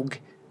jag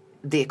drog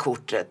det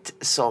kortet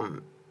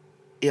som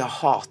jag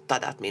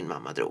hatade att min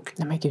mamma drog.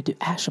 Nej men gud, du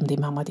är som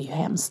din mamma, det är ju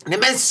hemskt. Nej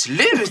men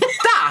sluta!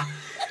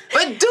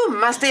 Vad är det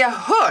dummaste jag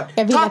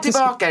hört? Ta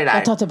tillbaka det där.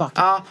 Jag tar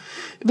tillbaka. Ja.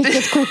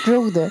 Vilket kort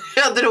drog du?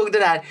 Jag drog det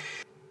där.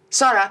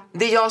 Sara,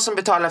 det är jag som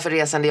betalar för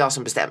resan, det är jag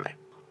som bestämmer.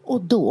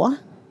 Och då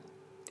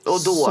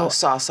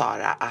sa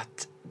Sara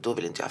att då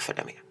vill inte jag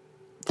följa med.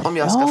 Om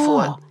jag ska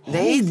få...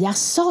 Nej,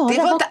 Sara, det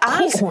var inte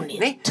alls. Hon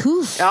är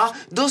tuff. Ja,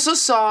 då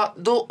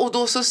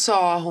så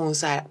sa hon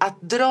så här,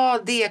 att dra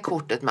det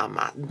kortet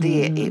mamma,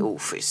 det är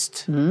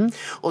oschysst.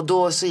 Och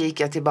då så gick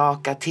jag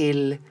tillbaka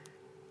till,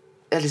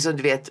 eller så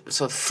du vet,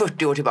 så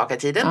 40 år tillbaka i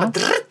tiden,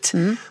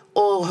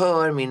 och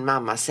hör min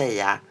mamma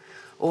säga,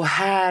 och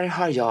här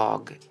har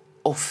jag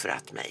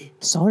offrat mig.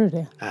 Sa du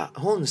det? Ja,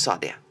 hon sa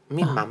det,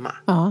 min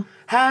mamma.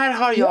 Här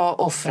har jag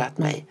offrat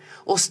mig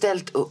och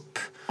ställt upp.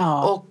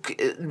 Och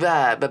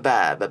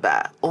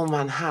och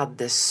man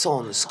hade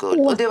sån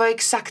skuld. Och det var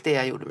exakt det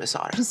jag gjorde med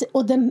Sara. Precis.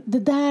 Och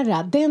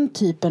den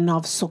typen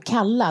av så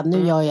kallad,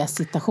 nu gör jag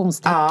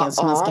citationstecken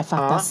som man ska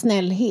fatta,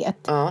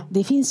 snällhet.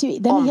 Det finns ju,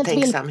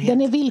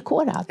 den är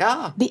villkorad.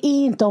 Det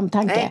är inte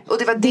omtanke. Nej. Och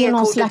det var det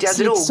någon kortet jag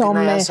drog liksom,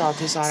 när jag sa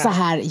till Sara. Så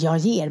här, jag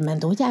ger, men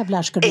då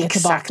jävlar ska du ge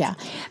tillbaka.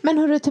 Men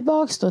hör du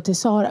tillbaks då till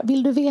Sara,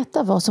 vill du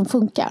veta vad som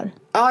funkar?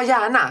 Ja,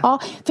 gärna. Ja,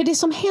 för det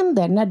som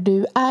händer när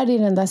du är i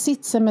den där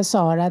sitsen med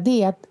Sara,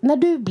 det är att när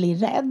du blir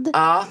rädd,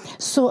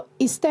 så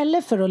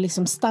istället för att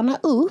liksom stanna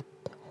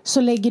upp,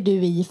 så lägger du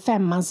i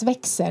 5:ans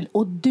växel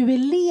och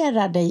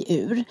duellerar dig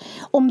ur.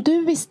 Om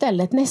du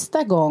istället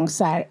nästa gång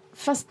så här,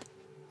 fast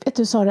vet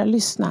du Sara,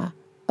 lyssna.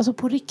 Alltså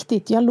på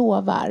riktigt, jag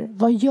lovar,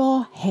 vad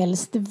jag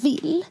helst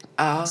vill.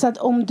 Så att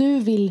om du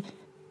vill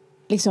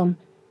liksom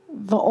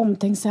vara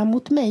omtänksam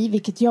mot mig,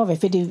 vilket jag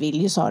vet, för du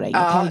vill ju Sara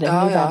inget hellre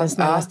än världens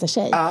snällaste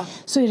tjej.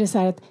 Så är det så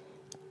här att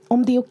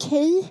om det är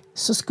okej,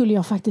 så skulle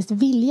jag faktiskt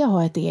vilja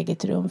ha ett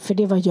eget rum, för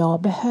det är vad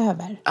jag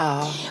behöver.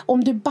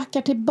 Om du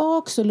backar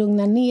tillbaks och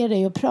lugnar ner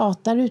dig och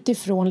pratar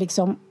utifrån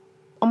liksom,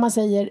 om man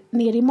säger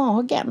ner i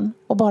magen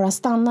och bara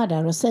stannar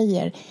där och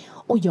säger,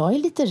 och jag är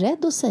lite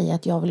rädd att säga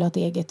att jag vill ha ett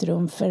eget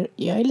rum, för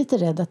jag är lite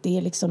rädd att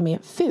det liksom är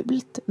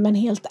fult, men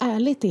helt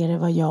ärligt är det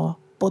vad jag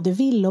både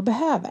vill och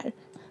behöver.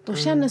 Då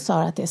känner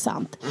Sara att det är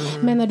sant.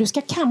 Men när du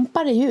ska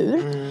kampa dig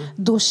ur,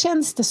 då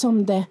känns det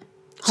som det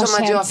har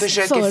som att jag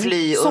försöker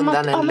fly undan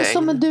en lögn.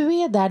 Som att du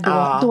är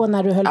där då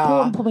när du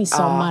höll på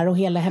midsommar och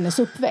hela hennes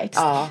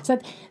uppväxt. Så att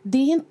det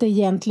är inte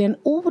egentligen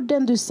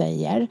orden du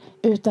säger,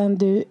 utan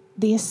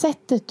det är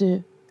sättet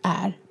du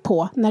är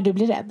på när du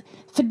blir rädd.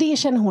 För det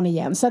känner hon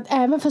igen. Så att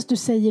även fast du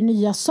säger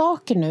nya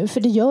saker nu,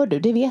 för det gör du,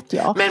 det vet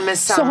jag. Men med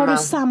så har du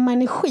samma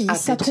energi. Attityd.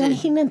 Så att hon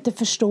hinner inte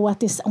förstå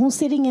att hon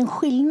ser ingen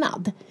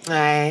skillnad.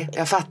 Nej,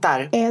 jag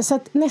fattar. Så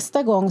att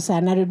nästa gång så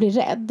här, när du blir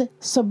rädd,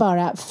 så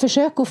bara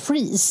försök att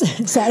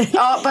freeze. Så här.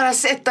 Ja, bara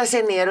sätta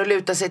sig ner och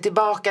luta sig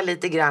tillbaka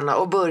lite grann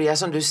och börja,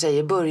 som du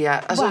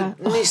säger, alltså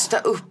nysta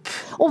upp.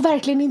 Och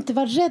verkligen inte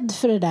vara rädd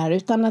för det där,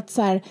 utan att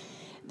så här,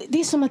 det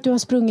är som att du har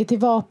sprungit till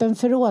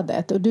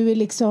vapenförrådet och du är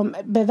liksom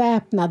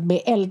beväpnad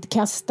med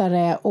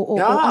eldkastare och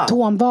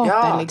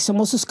atomvapen liksom,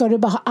 och så ska du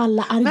bara ha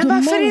alla argument. Men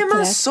varför är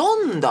man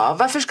sån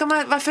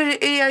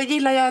då?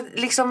 Gillar jag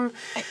liksom...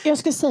 Jag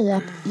ska säga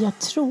att jag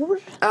tror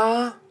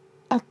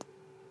att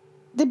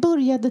det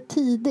började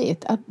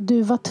tidigt, att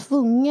du var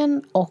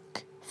tvungen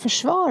att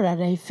försvara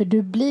dig, för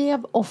du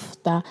blev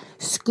ofta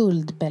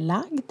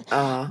skuldbelagd.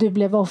 Du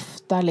blev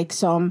ofta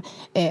liksom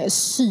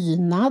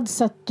synad,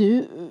 så att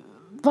du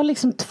var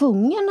liksom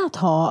tvungen att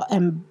ha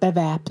en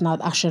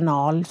beväpnad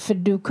arsenal, för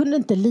du kunde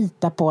inte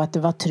lita på att det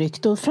var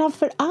tryggt, och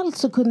framförallt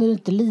så kunde du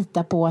inte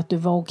lita på att du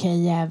var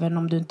okej även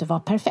om du inte var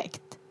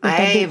perfekt.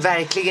 Nej,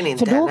 verkligen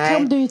inte. För då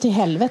kom du ju till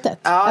helvetet.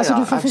 Alltså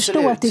du får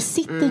förstå att det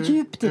sitter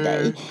djupt i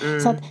dig.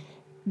 Så att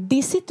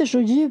det sitter så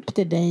djupt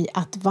i dig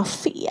att vara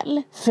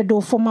fel, för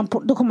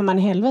då kommer man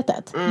i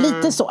helvetet.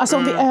 Lite så, alltså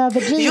om vi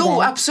överdriver.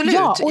 Jo, absolut.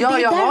 Ja, och det är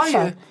jag därför.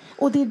 har ju.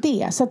 Och det är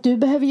det, så att du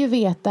behöver ju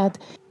veta att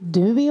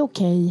du är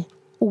okej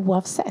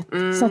oavsett.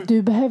 Så att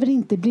du behöver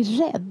inte bli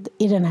rädd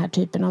i den här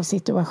typen av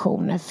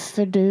situationer,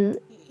 för du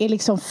är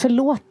liksom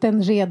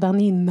förlåten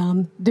redan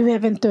innan du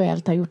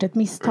eventuellt har gjort ett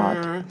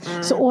misstag.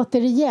 Så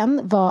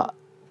återigen, vad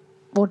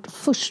vårt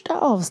första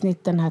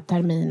avsnitt den här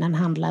terminen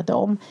handlade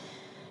om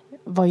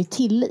var ju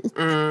tillit.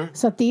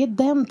 Så att det är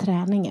den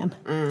träningen.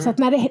 Så att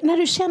när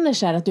du känner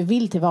så här att du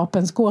vill till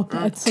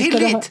vapenskåpet, så ska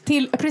du ha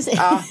precis.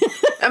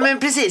 Ja, men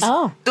precis.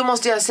 Då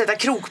måste jag sätta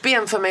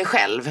krokben för mig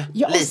själv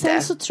lite. Och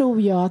sen så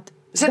tror jag att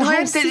det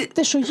här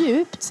sitter så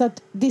djupt så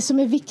att det som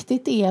är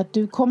viktigt är att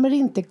du kommer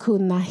inte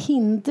kunna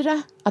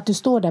hindra att du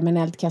står där med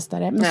en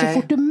eldkastare. Men så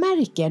fort du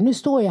märker, nu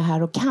står jag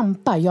här och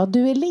kampar, jag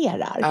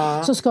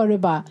duellerar. Så ska du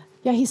bara,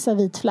 jag hissar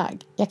vit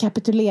flagg, jag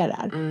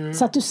kapitulerar.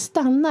 Så att du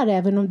stannar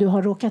även om du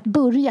har råkat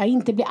börja,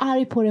 inte bli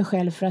arg på dig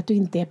själv för att du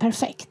inte är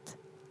perfekt.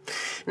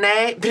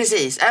 Nej,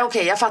 precis.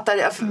 Okej, jag fattar,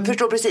 jag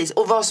förstår precis.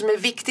 Och vad som är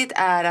viktigt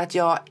är att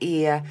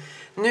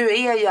nu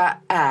är jag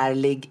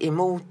ärlig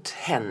emot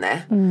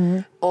henne.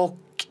 Och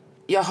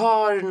jag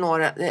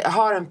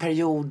har en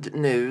period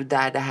nu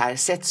där det här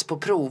sätts på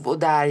prov och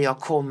där jag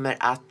kommer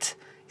att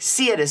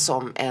se det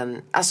som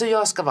alltså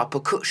jag ska vara på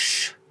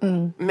kurs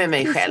med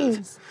mig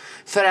själv.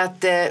 För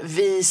att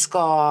vi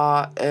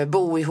ska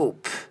bo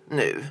ihop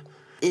nu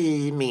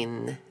i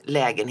min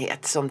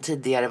lägenhet som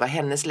tidigare var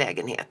hennes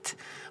lägenhet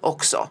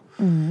också.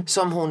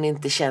 Som hon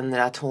inte känner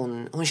att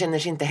hon känner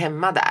sig inte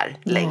hemma där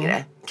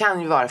längre.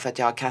 Kan ju vara för att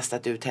jag har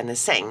kastat ut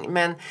hennes säng.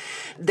 Men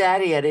där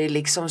är det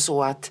liksom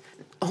så att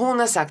hon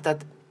har sagt att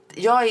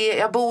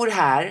jag bor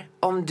här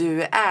om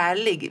du är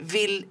ärlig.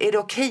 Är det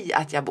okej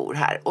att jag bor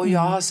här? Och jag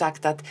har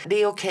sagt att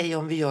det är okej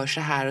om vi gör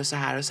så här och så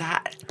här och så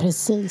här.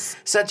 Precis.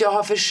 Så att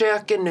jag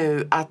försöker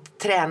nu att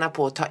träna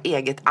på att ta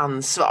eget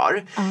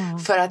ansvar.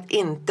 För att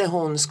inte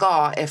hon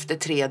ska efter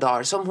 3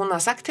 dagar, som hon har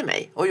sagt till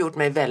mig och gjort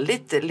mig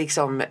väldigt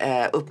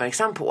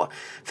uppmärksam på.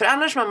 För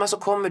annars, mamma, så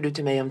kommer du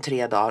till mig om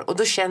 3 dagar och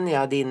då känner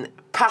jag din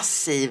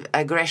passiv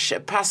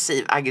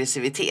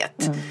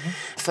aggressivitet.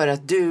 För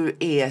att du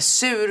är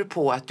sur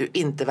på att du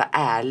inte var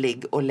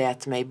ärlig och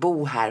lät mig bo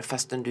här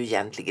fastän du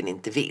egentligen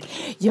inte vill.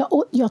 Ja,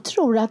 och jag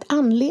tror att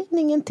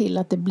anledningen till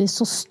att det blir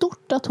så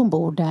stort att hon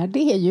bor där, det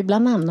är ju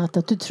bland annat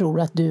att du tror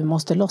att du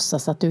måste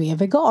låtsas att du är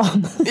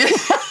vegan.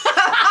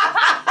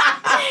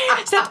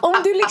 Så att om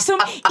du liksom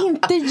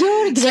inte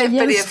gör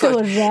grejen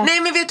större.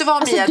 Nej, men vet du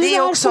vad, Mia? Alltså, det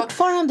är också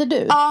fortfarande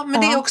du. Ja,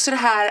 men det är också det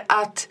här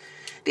att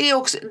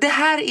det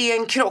här är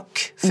en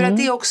krock. För att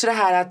det är också det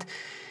här att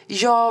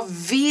jag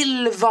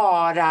vill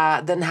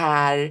vara den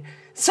här.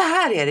 Så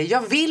här är det.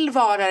 Jag vill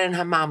vara den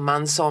här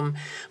mamman som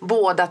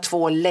båda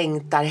två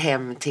längtar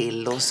hem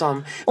till. Och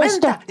som,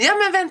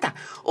 vänta.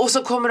 Och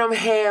så kommer de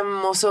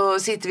hem och så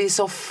sitter vi i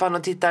soffan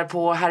och tittar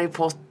på Harry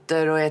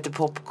Potter och äter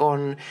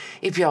popcorn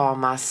i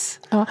pyjamas.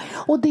 Ja,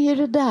 och det är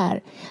det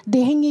där. Det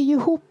hänger ju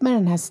ihop med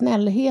den här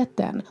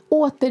snällheten.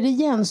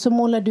 Återigen så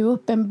målar du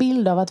upp en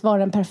bild av att vara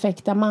den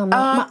perfekta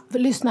mannen.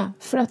 Lyssna,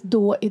 för att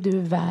då är du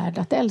värd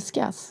att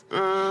älskas.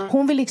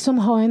 Hon vill liksom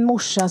ha en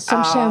morsa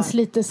som känns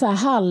lite så här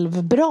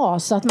halvbra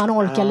så att man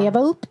orkar leva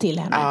upp till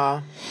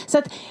henne. Så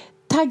att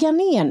tagga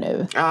ner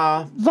nu.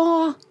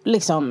 Var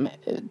liksom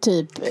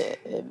typ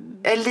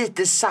är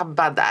lite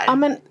sabbad där. Ja,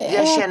 men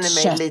jag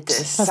känner mig lite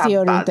sabbad. Fast det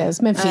gör du inte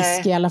ens, men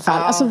fisk i alla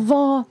fall. Alltså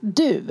var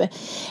du.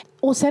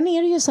 Och sen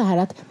är det ju så här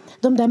att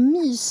de där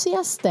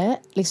mysigaste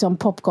liksom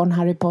popcorn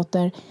Harry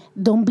Potter,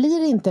 de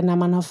blir inte när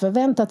man har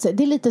förväntat sig.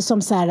 Det är lite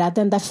som så här att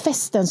den där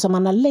festen som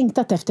man har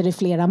längtat efter i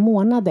flera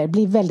månader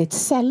blir väldigt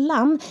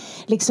sällan.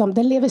 Liksom,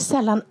 den lever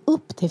sällan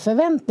upp till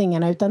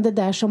förväntningarna, utan det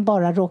där som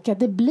bara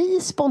råkade bli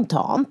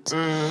spontant.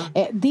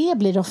 Det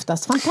blir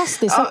oftast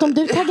fantastiskt. Så att om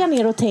du taggar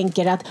ner och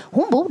tänker att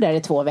hon bor där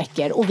i 2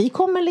 veckor och vi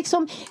kommer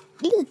liksom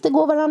lite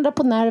gå varandra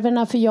på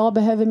nerverna för jag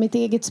behöver mitt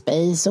eget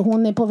space och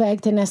hon är på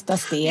väg till nästa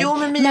steg. Jo,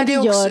 men Mia, vi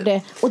gör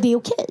det och det är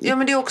okej. Ja,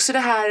 men det är också det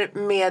här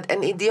med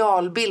en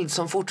idealbild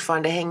som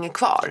fortfarande hänger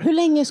kvar. Hur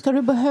länge ska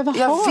du behöva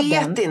ha den?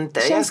 Jag vet inte.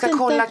 Jag ska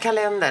kolla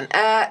kalendern.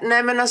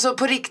 Nej, men alltså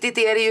på riktigt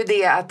är det ju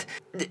det att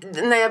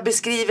när jag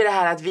beskriver det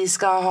här att vi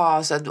ska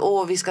ha så att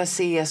vi ska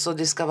ses och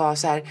det ska vara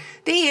så här.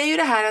 Det är ju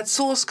det här att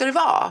så ska det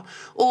vara.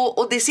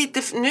 Och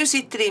nu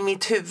sitter det i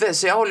mitt huvud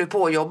så jag håller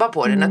på att jobba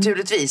på det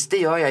naturligtvis. Det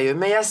gör jag ju.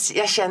 Men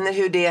jag känner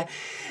hur det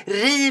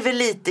river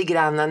lite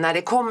grann när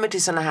det kommer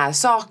till såna här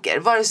saker.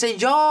 Vare sig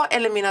jag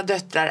eller mina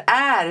döttrar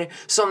är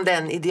som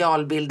den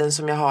idealbilden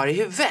som jag har i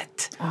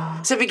huvudet.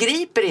 Så jag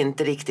begriper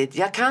inte riktigt.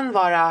 Jag kan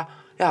vara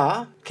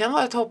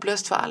ett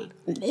hopplöst fall.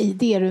 Nej,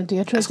 det är du inte.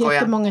 Jag tror att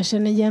jättemånga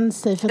känner igen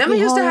sig. För att men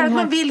just det här att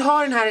man vill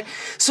ha den här,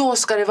 så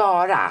ska det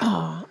vara.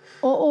 Ja.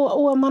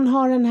 Och man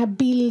har den här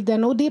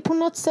bilden. Och det är på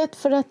något sätt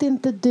för att det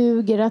inte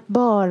duger att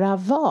bara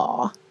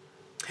vara.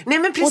 Nej,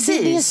 men precis.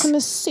 Och det är det som är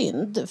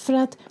synd. För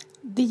att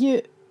det är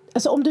ju,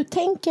 alltså om du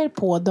tänker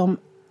på de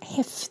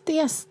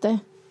häftigaste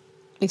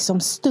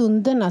liksom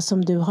stunderna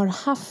som du har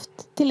haft,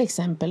 till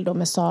exempel då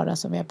med Sara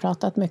som vi har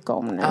pratat mycket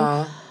om nu.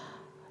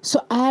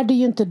 Så är det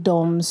ju inte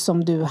de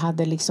som du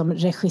hade liksom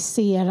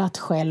regisserat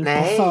själv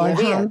på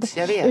förhand.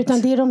 Jag vet.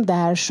 Utan det är de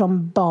där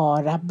som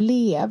bara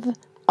blev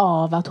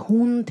av att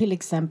hon till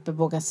exempel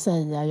vågar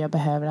säga jag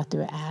behöver att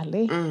du är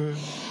ärlig.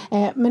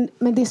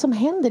 Men det som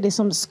händer, det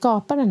som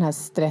skapar den här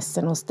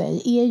stressen hos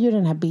dig är ju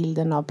den här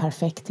bilden av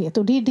perfekthet.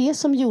 Och det är det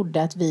som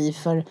gjorde att vi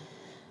för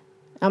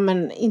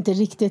inte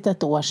riktigt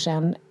ett år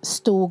sedan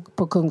stod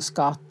på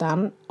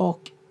Kungsgatan och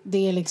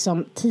det är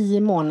liksom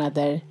 10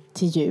 månader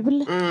till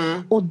jul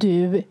och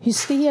du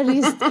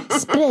hysteriskt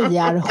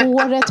sprayar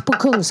håret på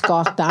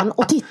Kungsgatan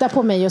och tittar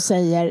på mig och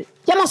säger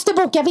jag måste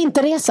boka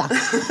vinterresa.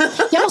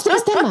 Jag måste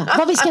bestämma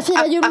var vi ska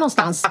fira jul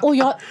någonstans. Och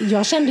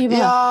jag kände ju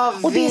bara,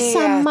 och det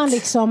är samma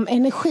liksom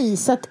energi.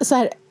 Så att så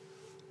här,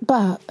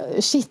 bara,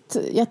 shit,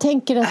 jag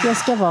tänker att jag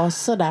ska vara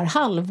så där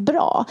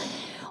halvbra.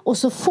 Och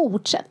så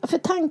fortsätt.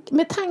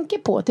 Med tanke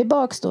på,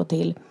 tillbaks då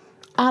till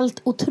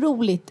allt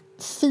otroligt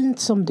fint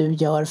som du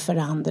gör för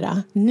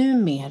andra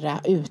numera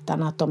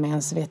utan att de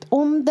ens vet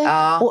om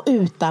det och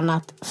utan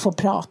att få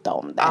prata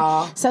om det.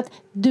 Så att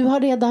du har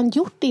redan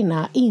gjort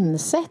dina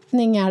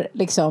insättningar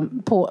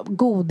liksom på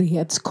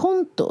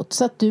godhetskontot,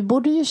 så att du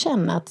borde ju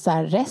känna att så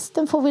här,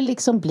 resten får väl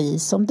liksom bli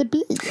som det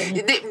blir.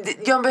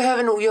 Jag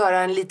behöver nog göra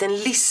en liten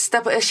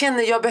lista på, jag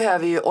känner jag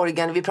behöver ju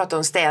vi pratar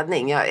om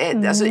städning,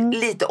 alltså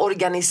lite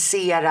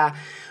organisera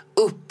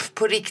upp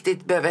på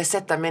riktigt, behöver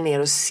sätta mig ner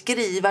och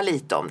skriva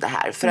lite om det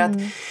här. För att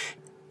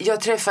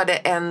jag träffade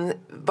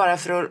bara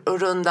för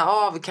att runda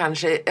av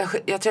kanske,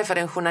 jag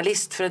träffade en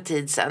journalist för en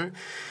tid sedan.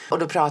 Och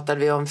då pratade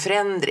vi om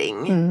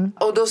förändring.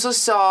 Och då så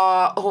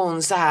sa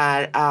hon så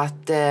här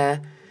att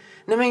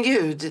nej men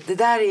gud, det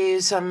där är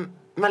ju som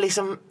man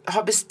liksom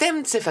har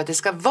bestämt sig för att det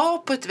ska vara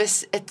på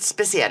ett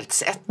speciellt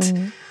sätt.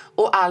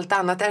 Och allt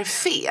annat är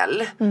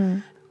fel.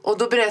 Och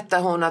då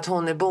berättar hon att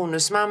hon är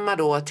bonusmamma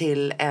då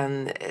till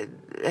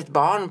ett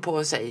barn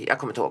på sig, jag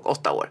kommer inte ihåg,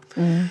 8 år.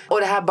 Och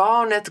det här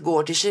barnet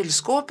går till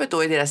kylskåpet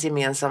då i deras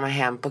gemensamma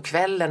hem på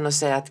kvällen och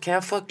säger att kan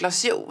jag få ett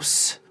glas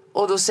juice?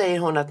 Och då säger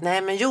hon att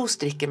nej, men juice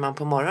dricker man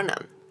på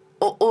morgonen.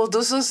 Och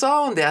då så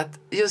sa hon det att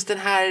just den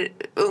här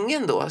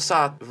ungen då sa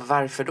att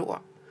varför då?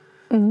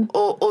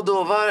 Och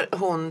då var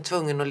hon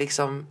tvungen att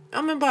liksom,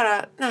 ja men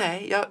bara,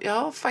 nej, jag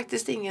har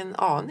faktiskt ingen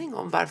aning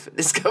om varför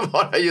det ska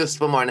vara just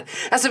på morgonen.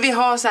 Alltså vi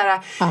har så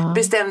här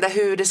bestämda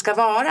hur det ska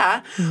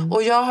vara.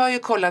 Och jag har ju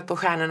kollat på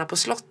Stjärnorna på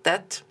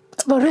slottet.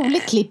 Vad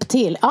roligt klipp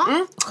till.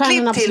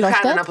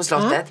 Stjärnorna på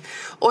slottet.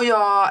 Och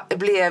jag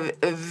blev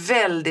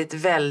väldigt,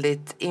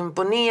 väldigt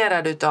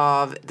imponerad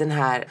utav den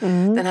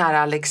här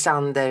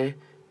Alexander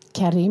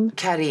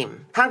Karim.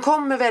 Han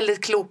kom med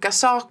väldigt kloka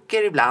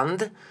saker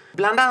ibland.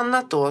 Bland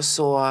annat då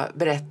så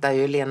berättar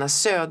ju Lena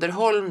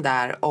Söderholm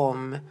där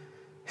om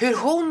hur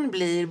hon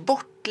blir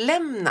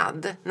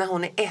bortlämnad när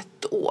hon är 1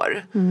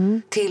 år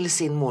till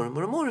sin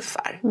mormor och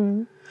morfar.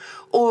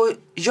 Och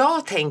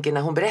jag tänker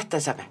när hon berättar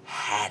så här,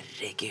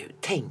 herregud,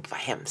 tänk vad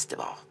hemskt det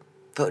var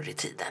förr i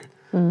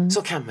tiden.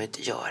 Så kan man ju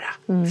inte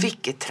göra.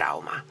 Vilket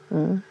trauma.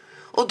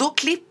 Och då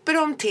klipper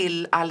de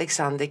till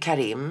Alexander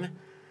Karim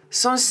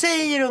som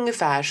säger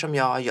ungefär som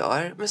jag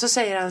gör. Men så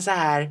säger han så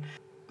här,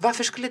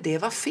 varför skulle det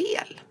vara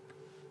fel?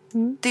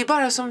 Det är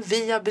bara som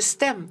vi har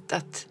bestämt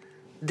att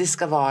det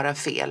ska vara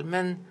fel.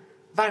 Men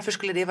varför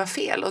skulle det vara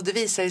fel? Och det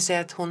visar ju sig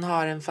att hon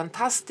har en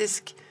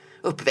fantastisk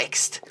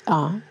uppväxt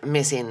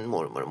med sin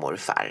mormor och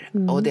morfar.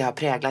 Och det har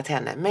präglat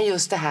henne. Men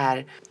just det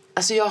här,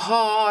 alltså jag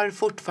har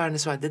fortfarande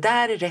så att det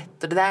där är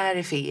rätt och det där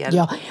är fel.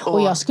 Ja,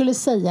 och jag skulle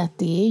säga att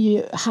det är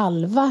ju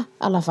halva i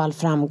alla fall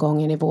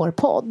framgången i vår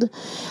podd.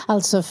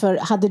 Alltså för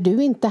hade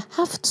du inte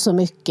haft så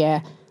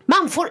mycket,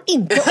 man får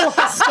inte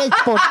åka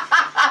skateboard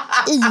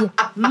i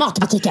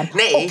matbutiken.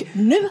 Nej. Och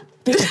nu,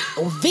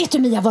 vet du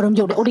Mia vad de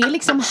gjorde? Och det är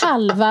liksom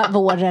halva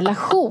vår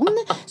relation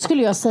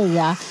skulle jag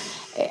säga.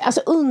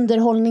 Alltså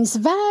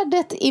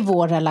underhållningsvärdet i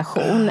vår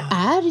relation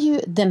är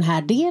ju den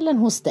här delen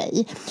hos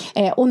dig.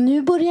 Och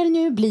nu börjar den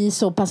ju bli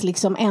så pass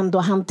liksom ändå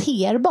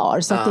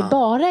hanterbar så att det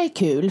bara är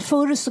kul.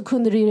 Förr så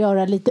kunde det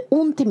göra lite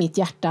ont i mitt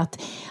hjärta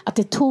att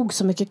det tog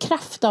så mycket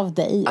kraft av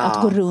dig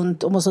att gå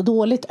runt och må så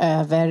dåligt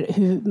över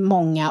hur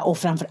många och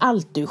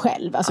framförallt du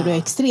själv. Alltså du har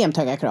extremt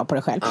höga krav på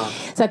dig själv.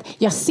 Så att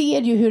jag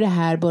ser ju hur det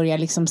här börjar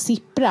liksom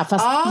sippra.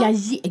 Fast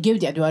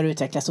du har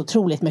utvecklats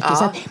otroligt mycket.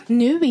 Så att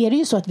nu är det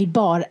ju så att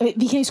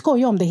vi kan ju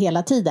skoja om det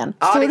hela tiden.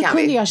 Förr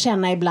kunde jag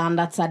känna ibland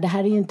att så här, det här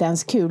är ju inte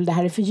ens kul, det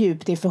här är för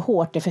djupt, det är för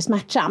hårt, det är för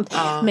smärtsamt.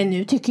 Men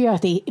nu tycker jag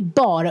att det är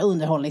bara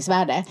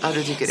underhållningsvärde.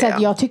 Så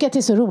att jag tycker att det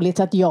är så roligt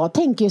att jag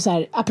tänker ju så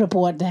här,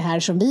 apropå det här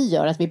som vi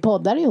gör, att vi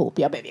poddar ihop.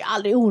 Jag behöver ju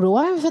aldrig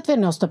oroa mig för att vi har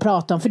något att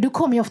prata om, för du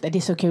kommer ju ofta, det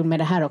är så kul med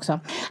det här också.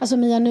 Alltså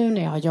Mia, nu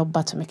när jag har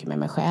jobbat så mycket med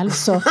mig själv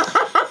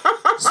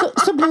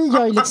så blir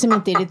jag ju liksom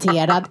inte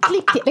irriterad.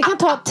 Det kan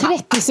ta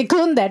 30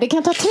 sekunder. Det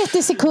kan ta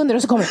 30 sekunder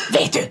och så kommer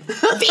vet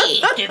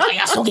du vad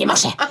jag såg i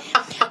morse?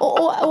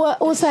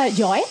 Och så här,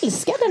 jag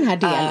älskar den här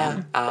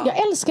delen.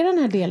 Jag älskar den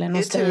här delen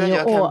hos dig. Det är tur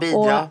att jag kan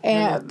bidra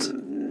med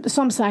något.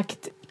 Som sagt,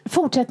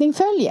 fortsättning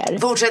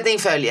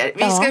följer.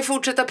 Vi ska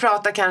fortsätta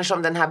prata kanske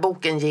om den här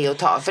boken Ge och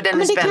ta, för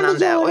den är spännande. Kan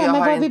vi göra, och jag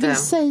men har vad vi vill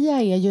säga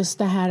är just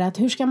det här att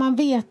hur ska man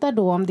veta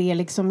då om det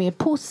liksom är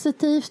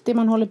positivt det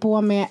man håller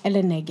på med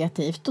eller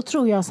negativt? Då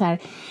tror jag så här,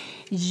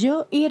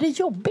 är det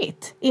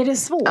jobbigt? Är det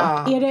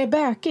svårt? Är det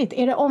bökigt?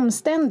 Är det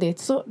omständigt?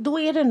 Så då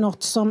är det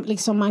något som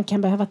liksom man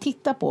kan behöva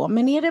titta på.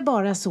 Men är det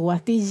bara så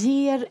att det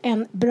ger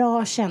en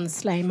bra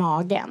känsla i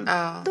magen,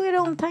 då är det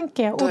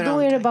omtanke. Och då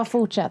är det bara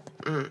fortsätt.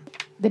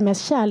 Det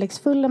mest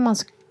kärleksfulla man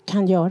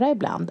kan göra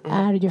ibland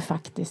är ju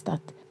faktiskt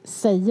att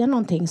säga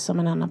någonting som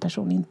en annan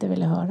person inte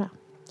ville höra.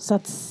 Så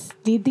att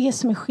det är det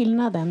som är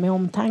skillnaden med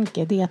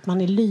omtanke. Det är att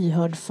man är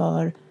lyhörd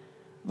för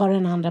vad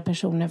den andra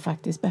personen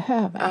faktiskt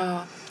behöver.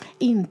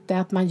 Inte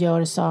att man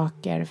gör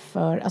saker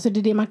för... Alltså det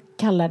är det man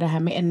kallar det här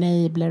med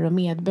enabler och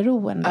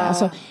medberoende.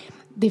 Alltså,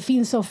 det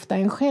finns ofta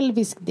en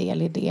självisk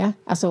del i det.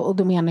 Alltså, och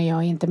då menar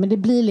jag inte... Men det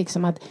blir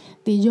liksom att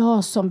det är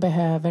jag som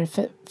behöver...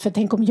 För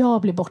tänk om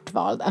jag blir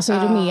bortvald. Alltså är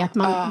det med att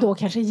man då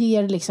kanske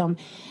ger liksom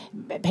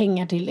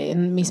pengar till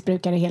en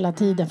missbrukare hela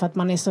tiden. För att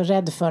man är så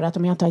rädd för att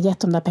om jag inte har gett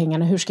de där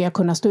pengarna, hur ska jag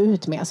kunna stå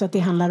ut med? Alltså att det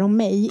handlar om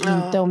mig,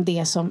 inte om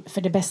det som...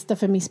 För det bästa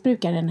för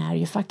missbrukaren är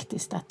ju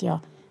faktiskt att jag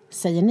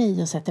säger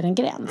nej och sätter en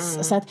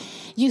gräns. Så att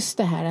just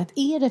det här att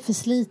är det för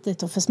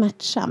slitet och för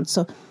smärtsamt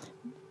så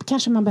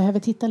kanske man behöver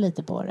titta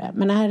lite på det.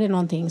 Men är det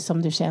någonting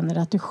som du känner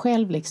att du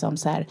själv liksom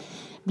så här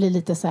blir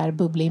lite så här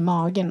bubblig i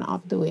magen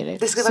av, då är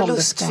det ska vara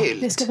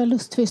lustfyllt. Det ska vara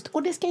lustfyllt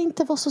och det ska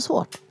inte vara så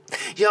svårt.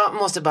 Jag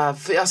måste bara,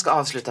 för jag ska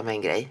avsluta med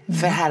en grej.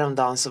 För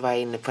häromdagen så var jag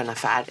inne på en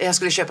affär. Jag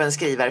skulle köpa en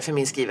skrivare, för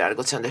min skrivare hade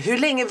gått sönder. Hur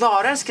länge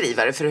varar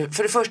skrivare?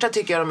 För det första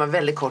tycker jag de har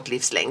väldigt kort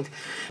livslängd.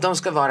 De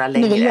ska vara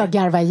längre. Nu vill jag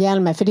garva ihjäl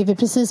mig, för det vi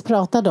precis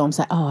pratade om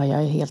så här,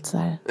 jag är helt så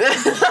här...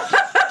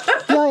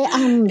 Jag är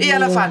andlig, i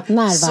alla fall,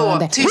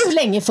 närvarande. Hur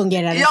länge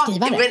fungerar en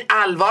skrivare? Men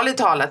allvarligt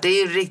talat, det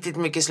är ju riktigt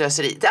mycket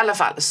slöseri. I alla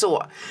fall,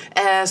 så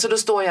då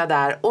står jag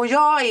där. Och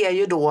jag är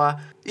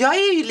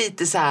ju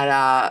lite så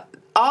här...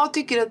 Jag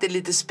tycker att det är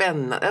lite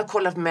spännande. Jag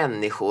kollar på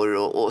människor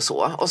och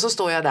så. Och så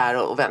står jag där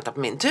och väntar på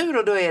min tur.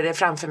 Och då är det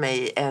framför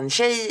mig en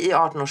tjej i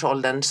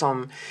 18-årsåldern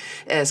som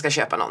ska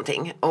köpa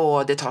någonting.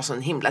 Och det tar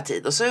sån himla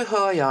tid. Och så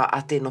hör jag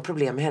att det är något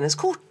problem med hennes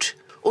kort.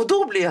 Och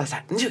då blir jag så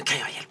här, nu kan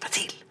jag hjälpa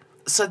till.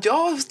 Så att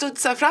jag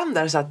studsar fram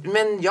där och sa att,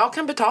 men jag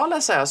kan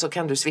betala, så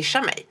kan du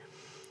swisha mig.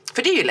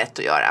 För det är ju lätt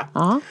att göra.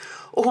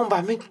 Och hon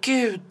bara, men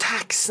gud,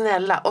 tack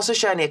snälla. Och så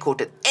kör jag ner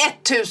kortet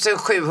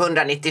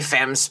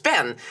 1795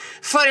 spänn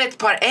för ett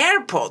par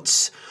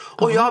AirPods.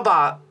 Och jag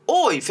bara,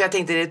 oj, för jag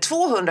tänkte det är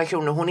 200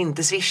 kronor hon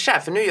inte swishar.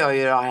 För nu gör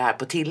jag det här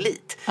på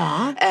tillit.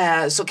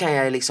 Så kan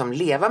jag liksom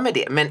leva med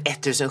det. Men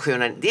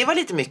 1700, det var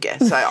lite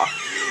mycket, sa jag.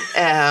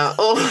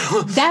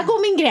 Där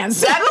går min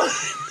gräns.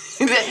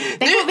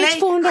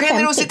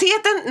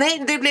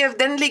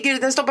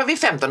 Generositeten, den stoppar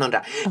vid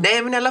 1500.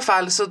 Nej, men i alla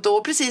fall, så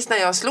då precis när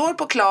jag slår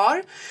på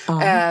klar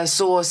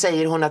så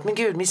säger hon att, men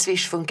gud, min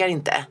swish funkar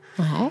inte.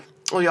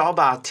 Och jag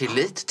bara,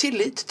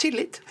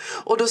 tillit.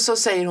 Och då så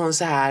säger hon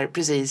så här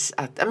precis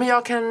att, men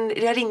jag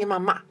ringer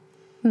mamma.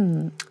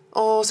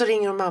 Och så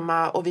ringer hon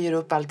mamma och vi gör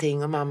upp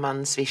allting och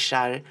mamman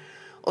swishar.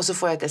 Och så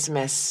får jag ett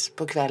sms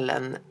på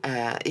kvällen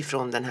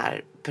ifrån den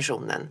här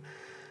personen.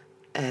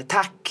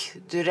 Tack,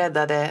 du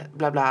räddade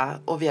bla bla,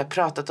 och vi har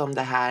pratat om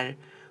det här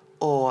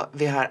och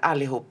vi har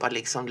allihopa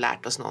liksom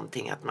lärt oss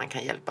någonting, att man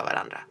kan hjälpa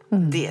varandra.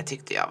 Det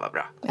tyckte jag var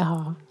bra.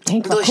 Ja,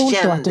 tänk vad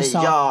coolt då att du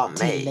sa jag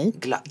mig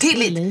glad.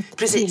 Tillit,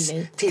 precis.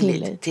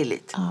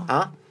 Tillit.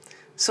 Ja.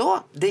 Så,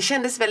 det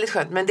kändes väldigt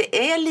skönt, men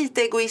det är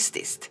lite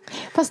egoistiskt.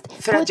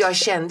 För att jag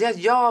kände att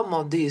jag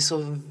mådde ju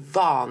så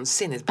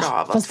vansinnigt bra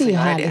av att få göra det. Fast det är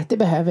härligt, det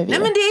behöver vi. Nej,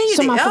 men det är ju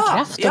så det. Man får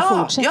kraft att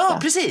fortsätta. Ja,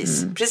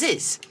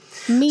 precis.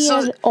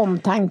 Mer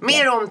omtanke.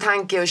 Mer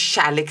omtanke och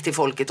kärlek till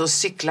folket, och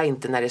cykla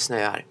inte när det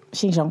snöar.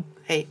 Tjing tjong.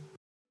 Hej.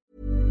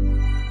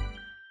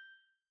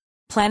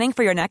 Planning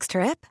for your next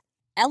trip?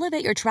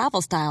 Elevate your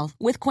travel style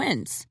with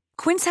Quince.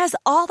 Quince has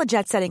all the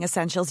jet-setting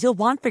essentials you'll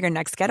want for your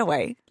next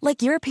getaway,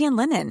 like European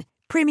linen,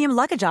 premium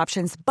luggage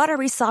options,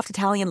 buttery soft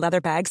Italian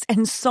leather bags,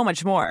 and so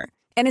much more.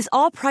 And is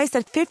all priced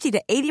at 50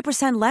 to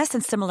 80% less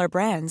than similar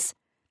brands.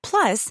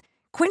 Plus,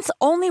 Quince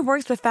only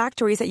works with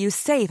factories that use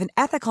safe and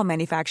ethical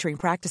manufacturing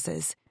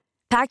practices.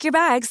 Pack your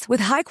bags with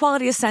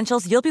high-quality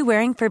essentials you'll be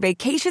wearing for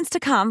vacations to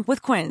come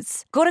with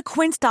Quince. Go to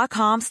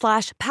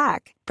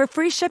quince.com/pack for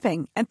free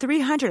shipping and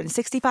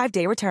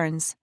 365-day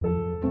returns.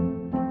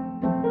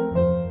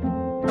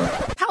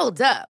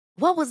 Hold up.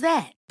 What was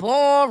that?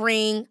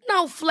 Boring.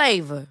 No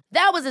flavor.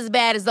 That was as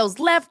bad as those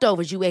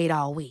leftovers you ate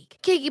all week.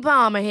 Keke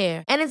Palmer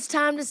here, and it's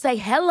time to say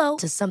hello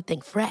to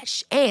something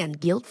fresh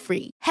and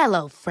guilt-free.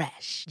 Hello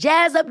Fresh.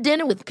 Jazz up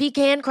dinner with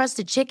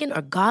pecan-crusted chicken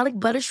or garlic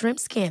butter shrimp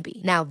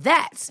scampi. Now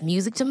that's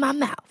music to my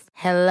mouth.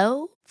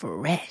 Hello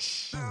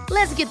Fresh.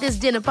 Let's get this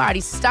dinner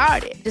party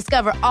started.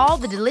 Discover all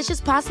the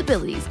delicious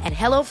possibilities at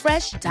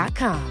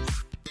hellofresh.com.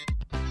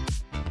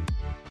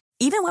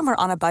 Even when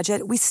we're on a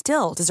budget, we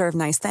still deserve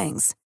nice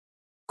things.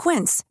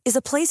 Quince is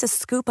a place to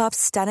scoop up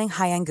stunning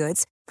high-end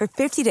goods for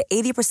 50 to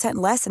 80%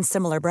 less than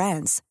similar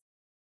brands.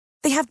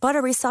 They have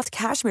buttery soft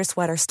cashmere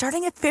sweaters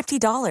starting at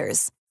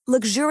 $50,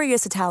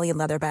 luxurious Italian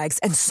leather bags,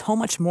 and so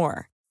much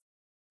more.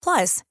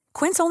 Plus,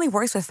 Quince only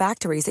works with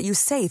factories that use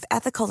safe,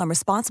 ethical, and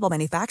responsible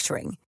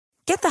manufacturing.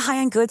 Get the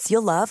high-end goods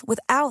you'll love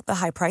without the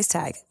high price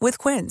tag with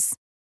Quince.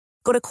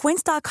 Go to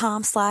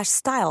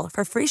quince.com/style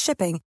for free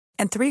shipping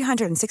and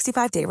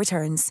 365-day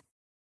returns.